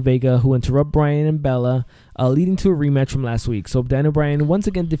and Zelina Vega, who interrupt Bryan and Bella, leading to a rematch from last week. So Daniel Bryan once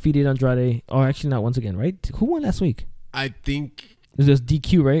again defeated Andrade. Or actually not once again, right? Who won last week? I think it was just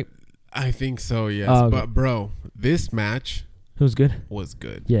DQ, right? I think so, yes. Okay. But bro, this match was good.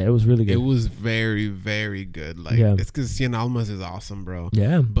 Yeah, it was really good. It was very, very good. Like, it's because Cien Almas is awesome, bro.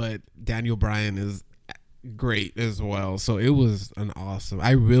 Yeah. But Daniel Bryan is great as well. So it was an awesome.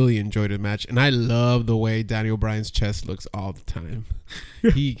 I really enjoyed the match, and I love the way Daniel Bryan's chest looks all the time.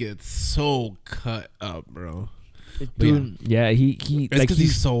 He gets so cut up, bro. Dude, he it's because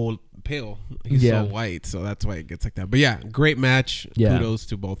he's so pale. He's so white, so that's why it gets like that. But yeah, great match. Yeah. Kudos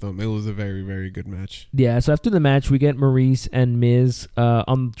to both of them. It was a very, very good match. Yeah, so after the match, we get Maurice and Miz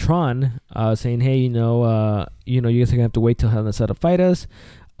on Tron saying, hey, you guys are going to have to wait till Hell in a Cell to fight us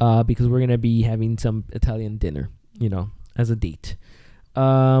because we're going to be having some Italian dinner, as a date.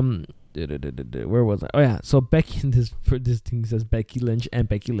 Where was I? Oh yeah, so Becky. This thing says Becky Lynch and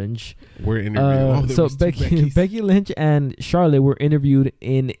Becky Lynch. We're interviewed. So Becky Lynch and Charlotte were interviewed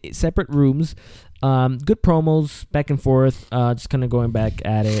in separate rooms. Good promos back and forth. Just kind of going back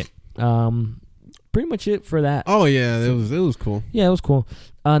at it. Pretty much it for that. Oh yeah, it was cool. Yeah, it was cool.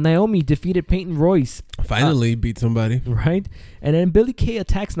 Naomi defeated Peyton Royce. Finally beat somebody. Right, and then Billie Kay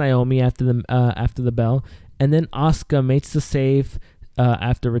attacks Naomi after the bell, and then Asuka makes the save.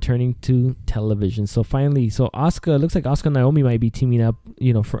 After returning to television. So finally, Asuka, looks like Asuka and Naomi might be teaming up,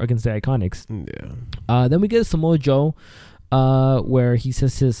 against the Iconics. Yeah. Then we get Samoa Joe, where he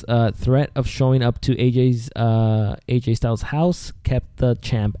says his threat of showing up to AJ Styles' house kept the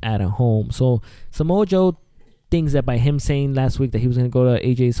champ at home. So Samoa Joe thinks that by him saying last week that he was going to go to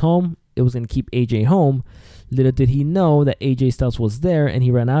AJ's home, it was going to keep AJ home. Little did he know that AJ Styles was there, and he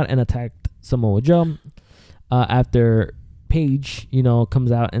ran out and attacked Samoa Joe. After Paige,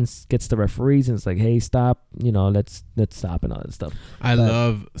 comes out and gets the referees and it's like, hey, stop, let's stop and all that stuff. I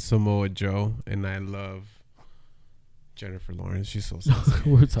love Samoa Joe and I love Jennifer Lawrence. She's so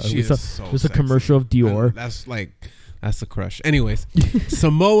sexy. There's a commercial of Dior. That's the crush. Anyways,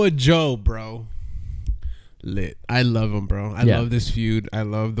 Samoa Joe, bro, lit. I love him, bro. I love this feud. I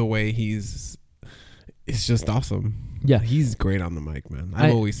love the way it's just awesome. Yeah, he's great on the mic, man.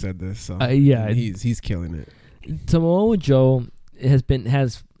 I've always said this. So he's killing it. Samoa Joe has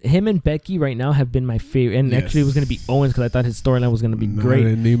him and Becky right now have been my favorite, and actually it was going to be Owens because I thought his storyline was going to be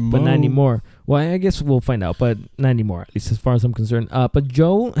great, but not anymore. Well, I guess we'll find out, but not anymore, at least as far as I'm concerned. But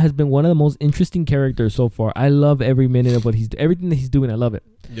Joe has been one of the most interesting characters so far. I love every minute of everything that he's doing. I love it.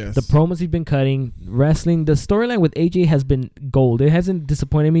 Yes. The promos he's been cutting, wrestling, the storyline with AJ has been gold. It hasn't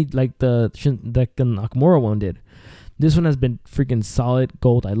disappointed me like the Nakamura one did. This one has been freaking solid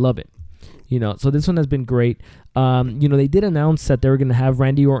gold. I love it. So this one has been great. They did announce that they were going to have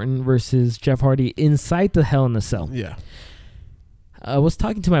Randy Orton versus Jeff Hardy inside the Hell in a Cell. Yeah. I was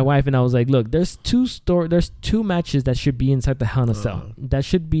talking to my wife and I was like, look, there's two matches that should be inside the Hell in a Cell. That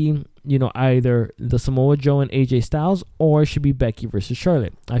should be, either the Samoa Joe and AJ Styles, or it should be Becky versus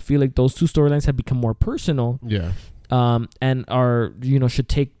Charlotte. I feel like those two storylines have become more personal. Yeah. And are should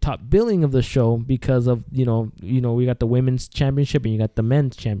take top billing of the show because of we got the women's championship and you got the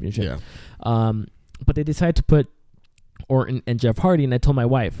men's championship. Yeah. But they decided to put Orton and Jeff Hardy, and I told my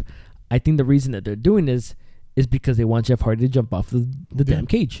wife, I think the reason that they're doing this is because they want Jeff Hardy to jump off the damn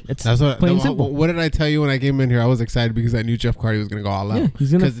cage. That's plain simple. What did I tell you when I came in here? I was excited because I knew Jeff Hardy was going to go all out.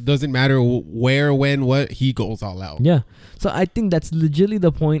 Because it doesn't matter where, when, what, he goes all out. Yeah. So I think that's legitimately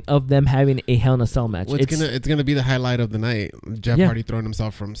the point of them having a Hell in a Cell match. Well, it's gonna be the highlight of the night. Jeff Hardy throwing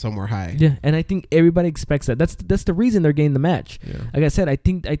himself from somewhere high. Yeah, and I think everybody expects that. That's the reason they're getting the match. Yeah. Like I said, I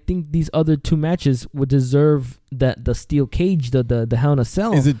think these other two matches would deserve the steel cage, the Hell in a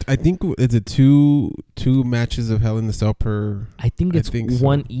Cell. Is it two matches of Hell in a Cell per? I think it's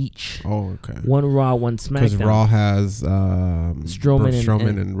one each. Oh, okay. One Raw, one SmackDown. Because Raw has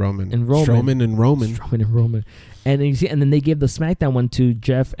Strowman and Roman. Strowman and Roman. And then they gave the SmackDown one to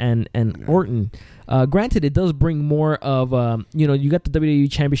Jeff and Orton. Granted, it does bring more of you got the WWE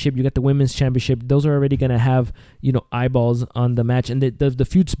Championship, you got the Women's Championship. Those are already gonna have eyeballs on the match, and the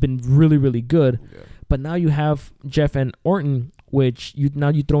feud's been really, really good. Yeah. But now you have Jeff and Orton, which you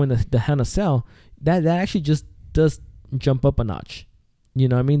throw in the Hell in a Cell. That actually just does jump up a notch. You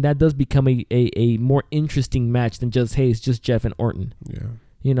know what I mean? That does become a more interesting match than just, hey, it's just Jeff and Orton. Yeah.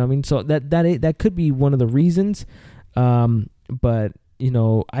 You know what I mean? So that could be one of the reasons. But,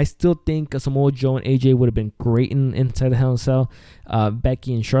 I still think Samoa Joe and AJ would have been great inside the Hell in a Cell.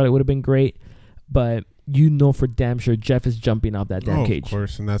 Becky and Charlotte would have been great. But for damn sure Jeff is jumping off that damn cage. Of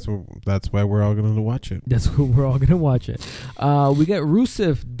course, and that's why we're all going to watch it. That's why we're all going to watch it. We got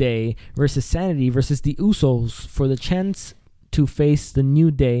Rusev Day versus Sanity versus the Usos for the chance to face the New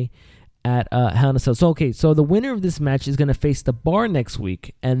Day at Hell in a Cell. So the winner of this match is going to face the Bar next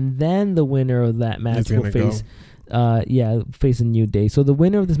week, and then the winner of that match will face a New Day. So the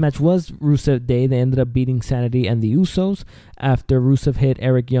winner of this match was Rusev Day. They ended up beating Sanity and the Usos after Rusev hit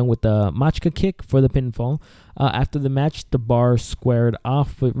Eric Young with the Machka kick for the pinfall. After the match, the Bar squared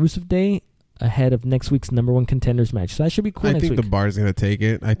off with Rusev Day ahead of next week's number one contenders match. So that should be cool next week. I think the Bar's going to take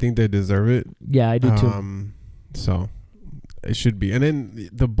it. I think they deserve it. Yeah, I do too. So it should be. And then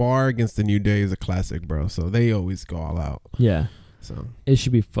the Bar against the New Day is a classic, bro. So they always go all out. Yeah. So it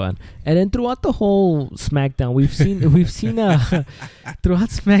should be fun. And then throughout the whole SmackDown, we've seen throughout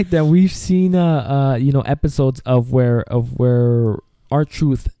SmackDown, we've seen episodes of where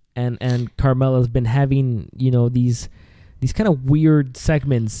R-Truth and Carmella's been having these these kind of weird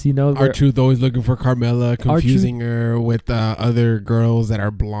segments, you know. R-Truth always looking for Carmella, confusing her with other girls that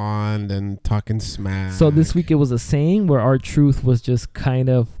are blonde and talking smack. So this week it was a saying where R-Truth was just kind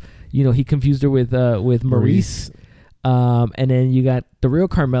of, you know, he confused her with Maurice. And then you got the real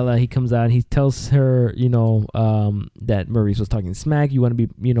Carmella. He comes out and he tells her, you know, that Maurice was talking smack. You want to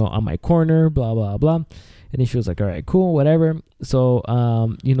be, you know, on my corner, blah, blah, blah. And then she was like, all right, cool, whatever. So,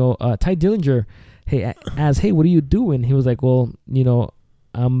 you know, Ty Dillinger, hey, what are you doing? He was like, well, you know,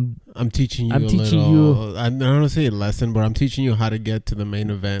 I'm teaching you I don't want to say a lesson, but I'm teaching you how to get to the main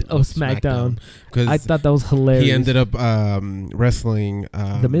event of SmackDown. Because I thought that was hilarious. He ended up wrestling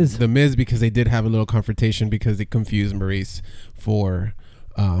The Miz because they did have a little confrontation because they confused Maurice for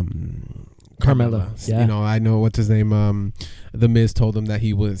Carmella. Yeah. You know, I know what's his name. The Miz told him that he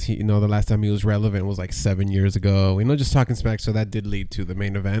you know, the last time he was relevant was like 7 years ago. You know, just talking smack. So that did lead to the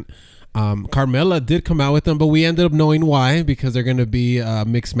main event. Carmella did come out with them, but we ended up knowing why, because they're going to be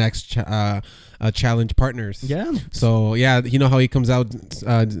mixed match challenge partners. Yeah. So yeah, you know how he comes out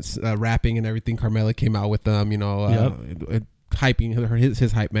rapping and everything. Carmella came out with them, you know, hyping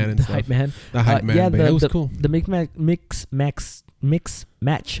his hype man and the stuff. Hype man. The hype man. Yeah, it was cool. The mix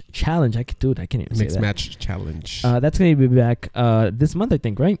match challenge. I can't even say that. Mixed match challenge. That's going to be back this month, I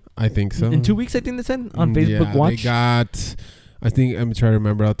think, right? I think so. In 2 weeks, I think they said on Facebook Watch. They got, I think, I'm trying to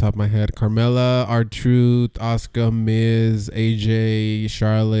remember off the top of my head, Carmella, R-Truth, Asuka, Miz, AJ,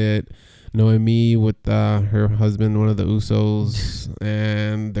 Charlotte, Noemi with her husband, one of the Usos,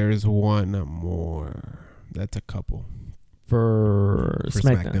 and there's one more. That's a couple. For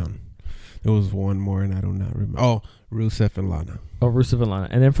SmackDown. There was one more, and I do not remember. Oh, Rusev and Lana.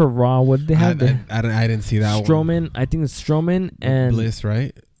 And then for Raw, what did they have? I didn't see that one. I think it's Strowman and Bliss,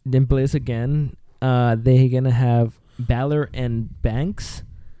 right? Then Bliss again. They're going to have Balor and Banks,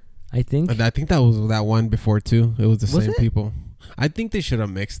 I think. I think that was that one before, too. It was the same people. I think they should have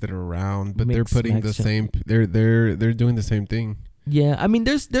mixed it around, but they're putting the same... They're doing the same thing. Yeah, I mean,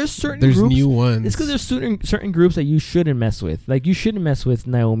 there's certain groups. There's new ones. It's because there's certain groups that you shouldn't mess with. Like, you shouldn't mess with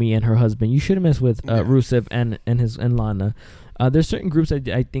Naomi and her husband. You shouldn't mess with Rusev and Lana. There's certain groups that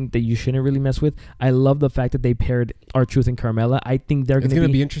I think that you shouldn't really mess with. I love the fact that they paired R-Truth and Carmella. I think it's going to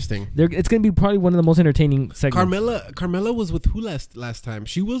be interesting. It's going to be probably one of the most entertaining segments. Carmella was with who last time?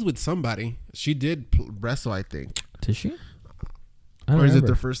 She was with somebody. She did wrestle, I think. Did she? Or is it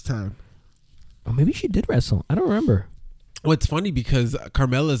the first time? Oh, maybe she did wrestle. I don't remember. Well, it's funny because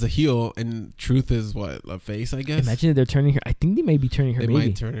Carmella is a heel and Truth is a face, I guess. Imagine if they're turning her. I think they may be turning her baby. They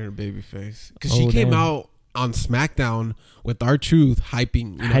might turn her baby face. Because she came out on SmackDown with R-Truth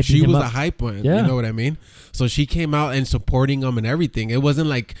hyping. You know, she was a hype one. Yeah. You know what I mean? So she came out and supporting him and everything. It wasn't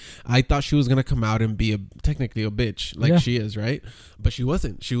like I thought she was going to come out and be technically a bitch like she is, right? But she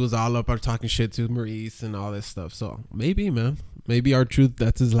wasn't. She was all up talking shit to Maurice and all this stuff. So maybe, man. Maybe R-Truth,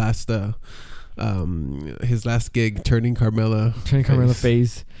 that's his last gig, turning Carmella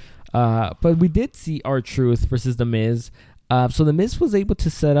face. But we did see R-Truth versus The Miz. So The Miz was able to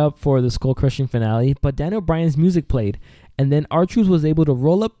set up for the skull crushing finale, but Daniel Bryan's music played, and then R-Truth was able to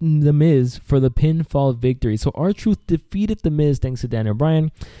roll up The Miz for the pinfall victory. So R-Truth defeated The Miz thanks to Daniel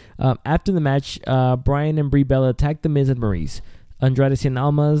Bryan. After the match, Bryan and Brie Bella attacked The Miz and Maurice. Andrade Cien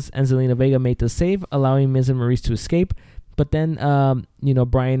Almas and Zelina Vega made the save, allowing Miz and Maurice to escape. But then,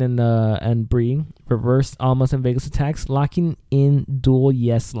 Bryan and Brie reversed Almas and Vega's attacks, locking in dual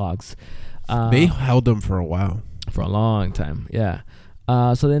yes locks. They held them for a while. For a long time, yeah.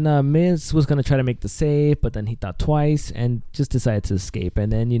 So then Miz was going to try to make the save, but then he thought twice and just decided to escape.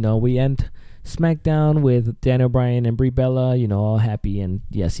 And then, we end SmackDown with Daniel Bryan and Brie Bella, all happy and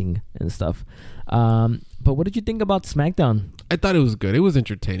yesing and stuff. But what did you think about SmackDown? I thought it was good. It was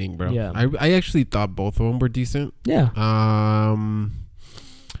entertaining, bro. Yeah. I actually thought both of them were decent. Yeah. I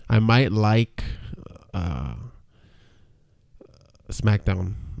might like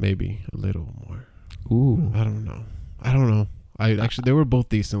SmackDown maybe a little more. Ooh. I don't know. They were both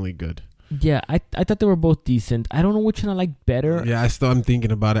decently good. Yeah, I thought they were both decent. I don't know which one I like better. Yeah, I'm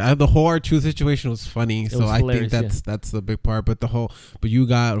thinking about it. The whole R-Truth situation was funny, so I think that's the big part. But you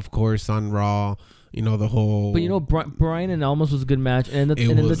got, of course, on Raw, the whole. But Bryan and Almas was a good match, and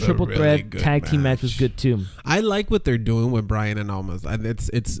then the triple threat tag team match was good too. I like what they're doing with Bryan and Almas.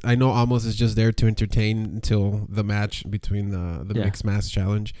 I know Almas is just there to entertain until the match between the mixed match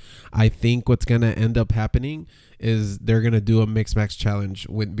challenge. I think what's gonna end up happening is they're gonna do a mixed match challenge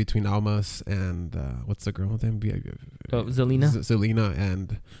between Almas and what's the girl with him? Zelina. Zelina,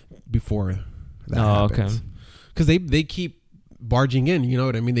 and before that happens. Okay. Because they keep barging in. You know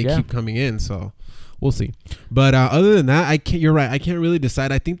what I mean? They keep coming in. So. We'll see. But other than that, you're right. I can't really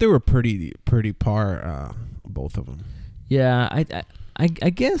decide. I think they were pretty par, both of them. Yeah, I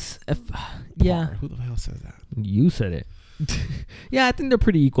guess yeah. Who the hell says that? You said it. Yeah, I think they're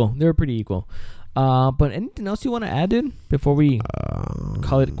pretty equal. They're pretty equal. But anything else you want to add, dude, before we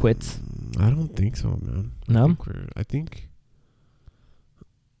call it quits? I don't think so, man. No? I think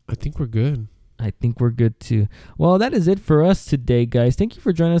we're good. I think we're good too. Well, that is it for us today, guys. Thank you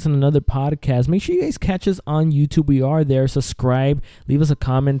for joining us on another podcast. Make sure you guys catch us on YouTube. We are there. Subscribe. Leave us a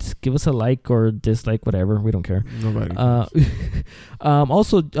comment. Give us a like or dislike, whatever. We don't care. Nobody.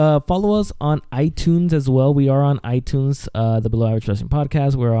 Also, follow us on iTunes as well. We are on iTunes, the Below Average Wrestling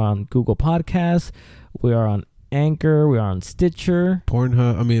Podcast. We're on Google Podcasts. We are on Anchor. We are on Stitcher.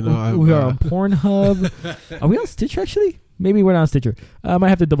 Pornhub. I mean, we are on Pornhub. Are we on Stitcher actually? Maybe we're not on Stitcher. I might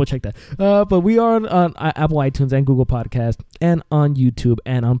have to double check that. But we are on Apple iTunes and Google Podcast and on YouTube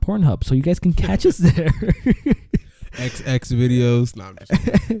and on Pornhub. So you guys can catch us there. XX videos. No, I'm just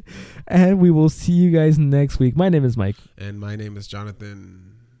kidding. And we will see you guys next week. My name is Mike. And my name is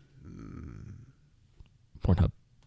Jonathan. Pornhub.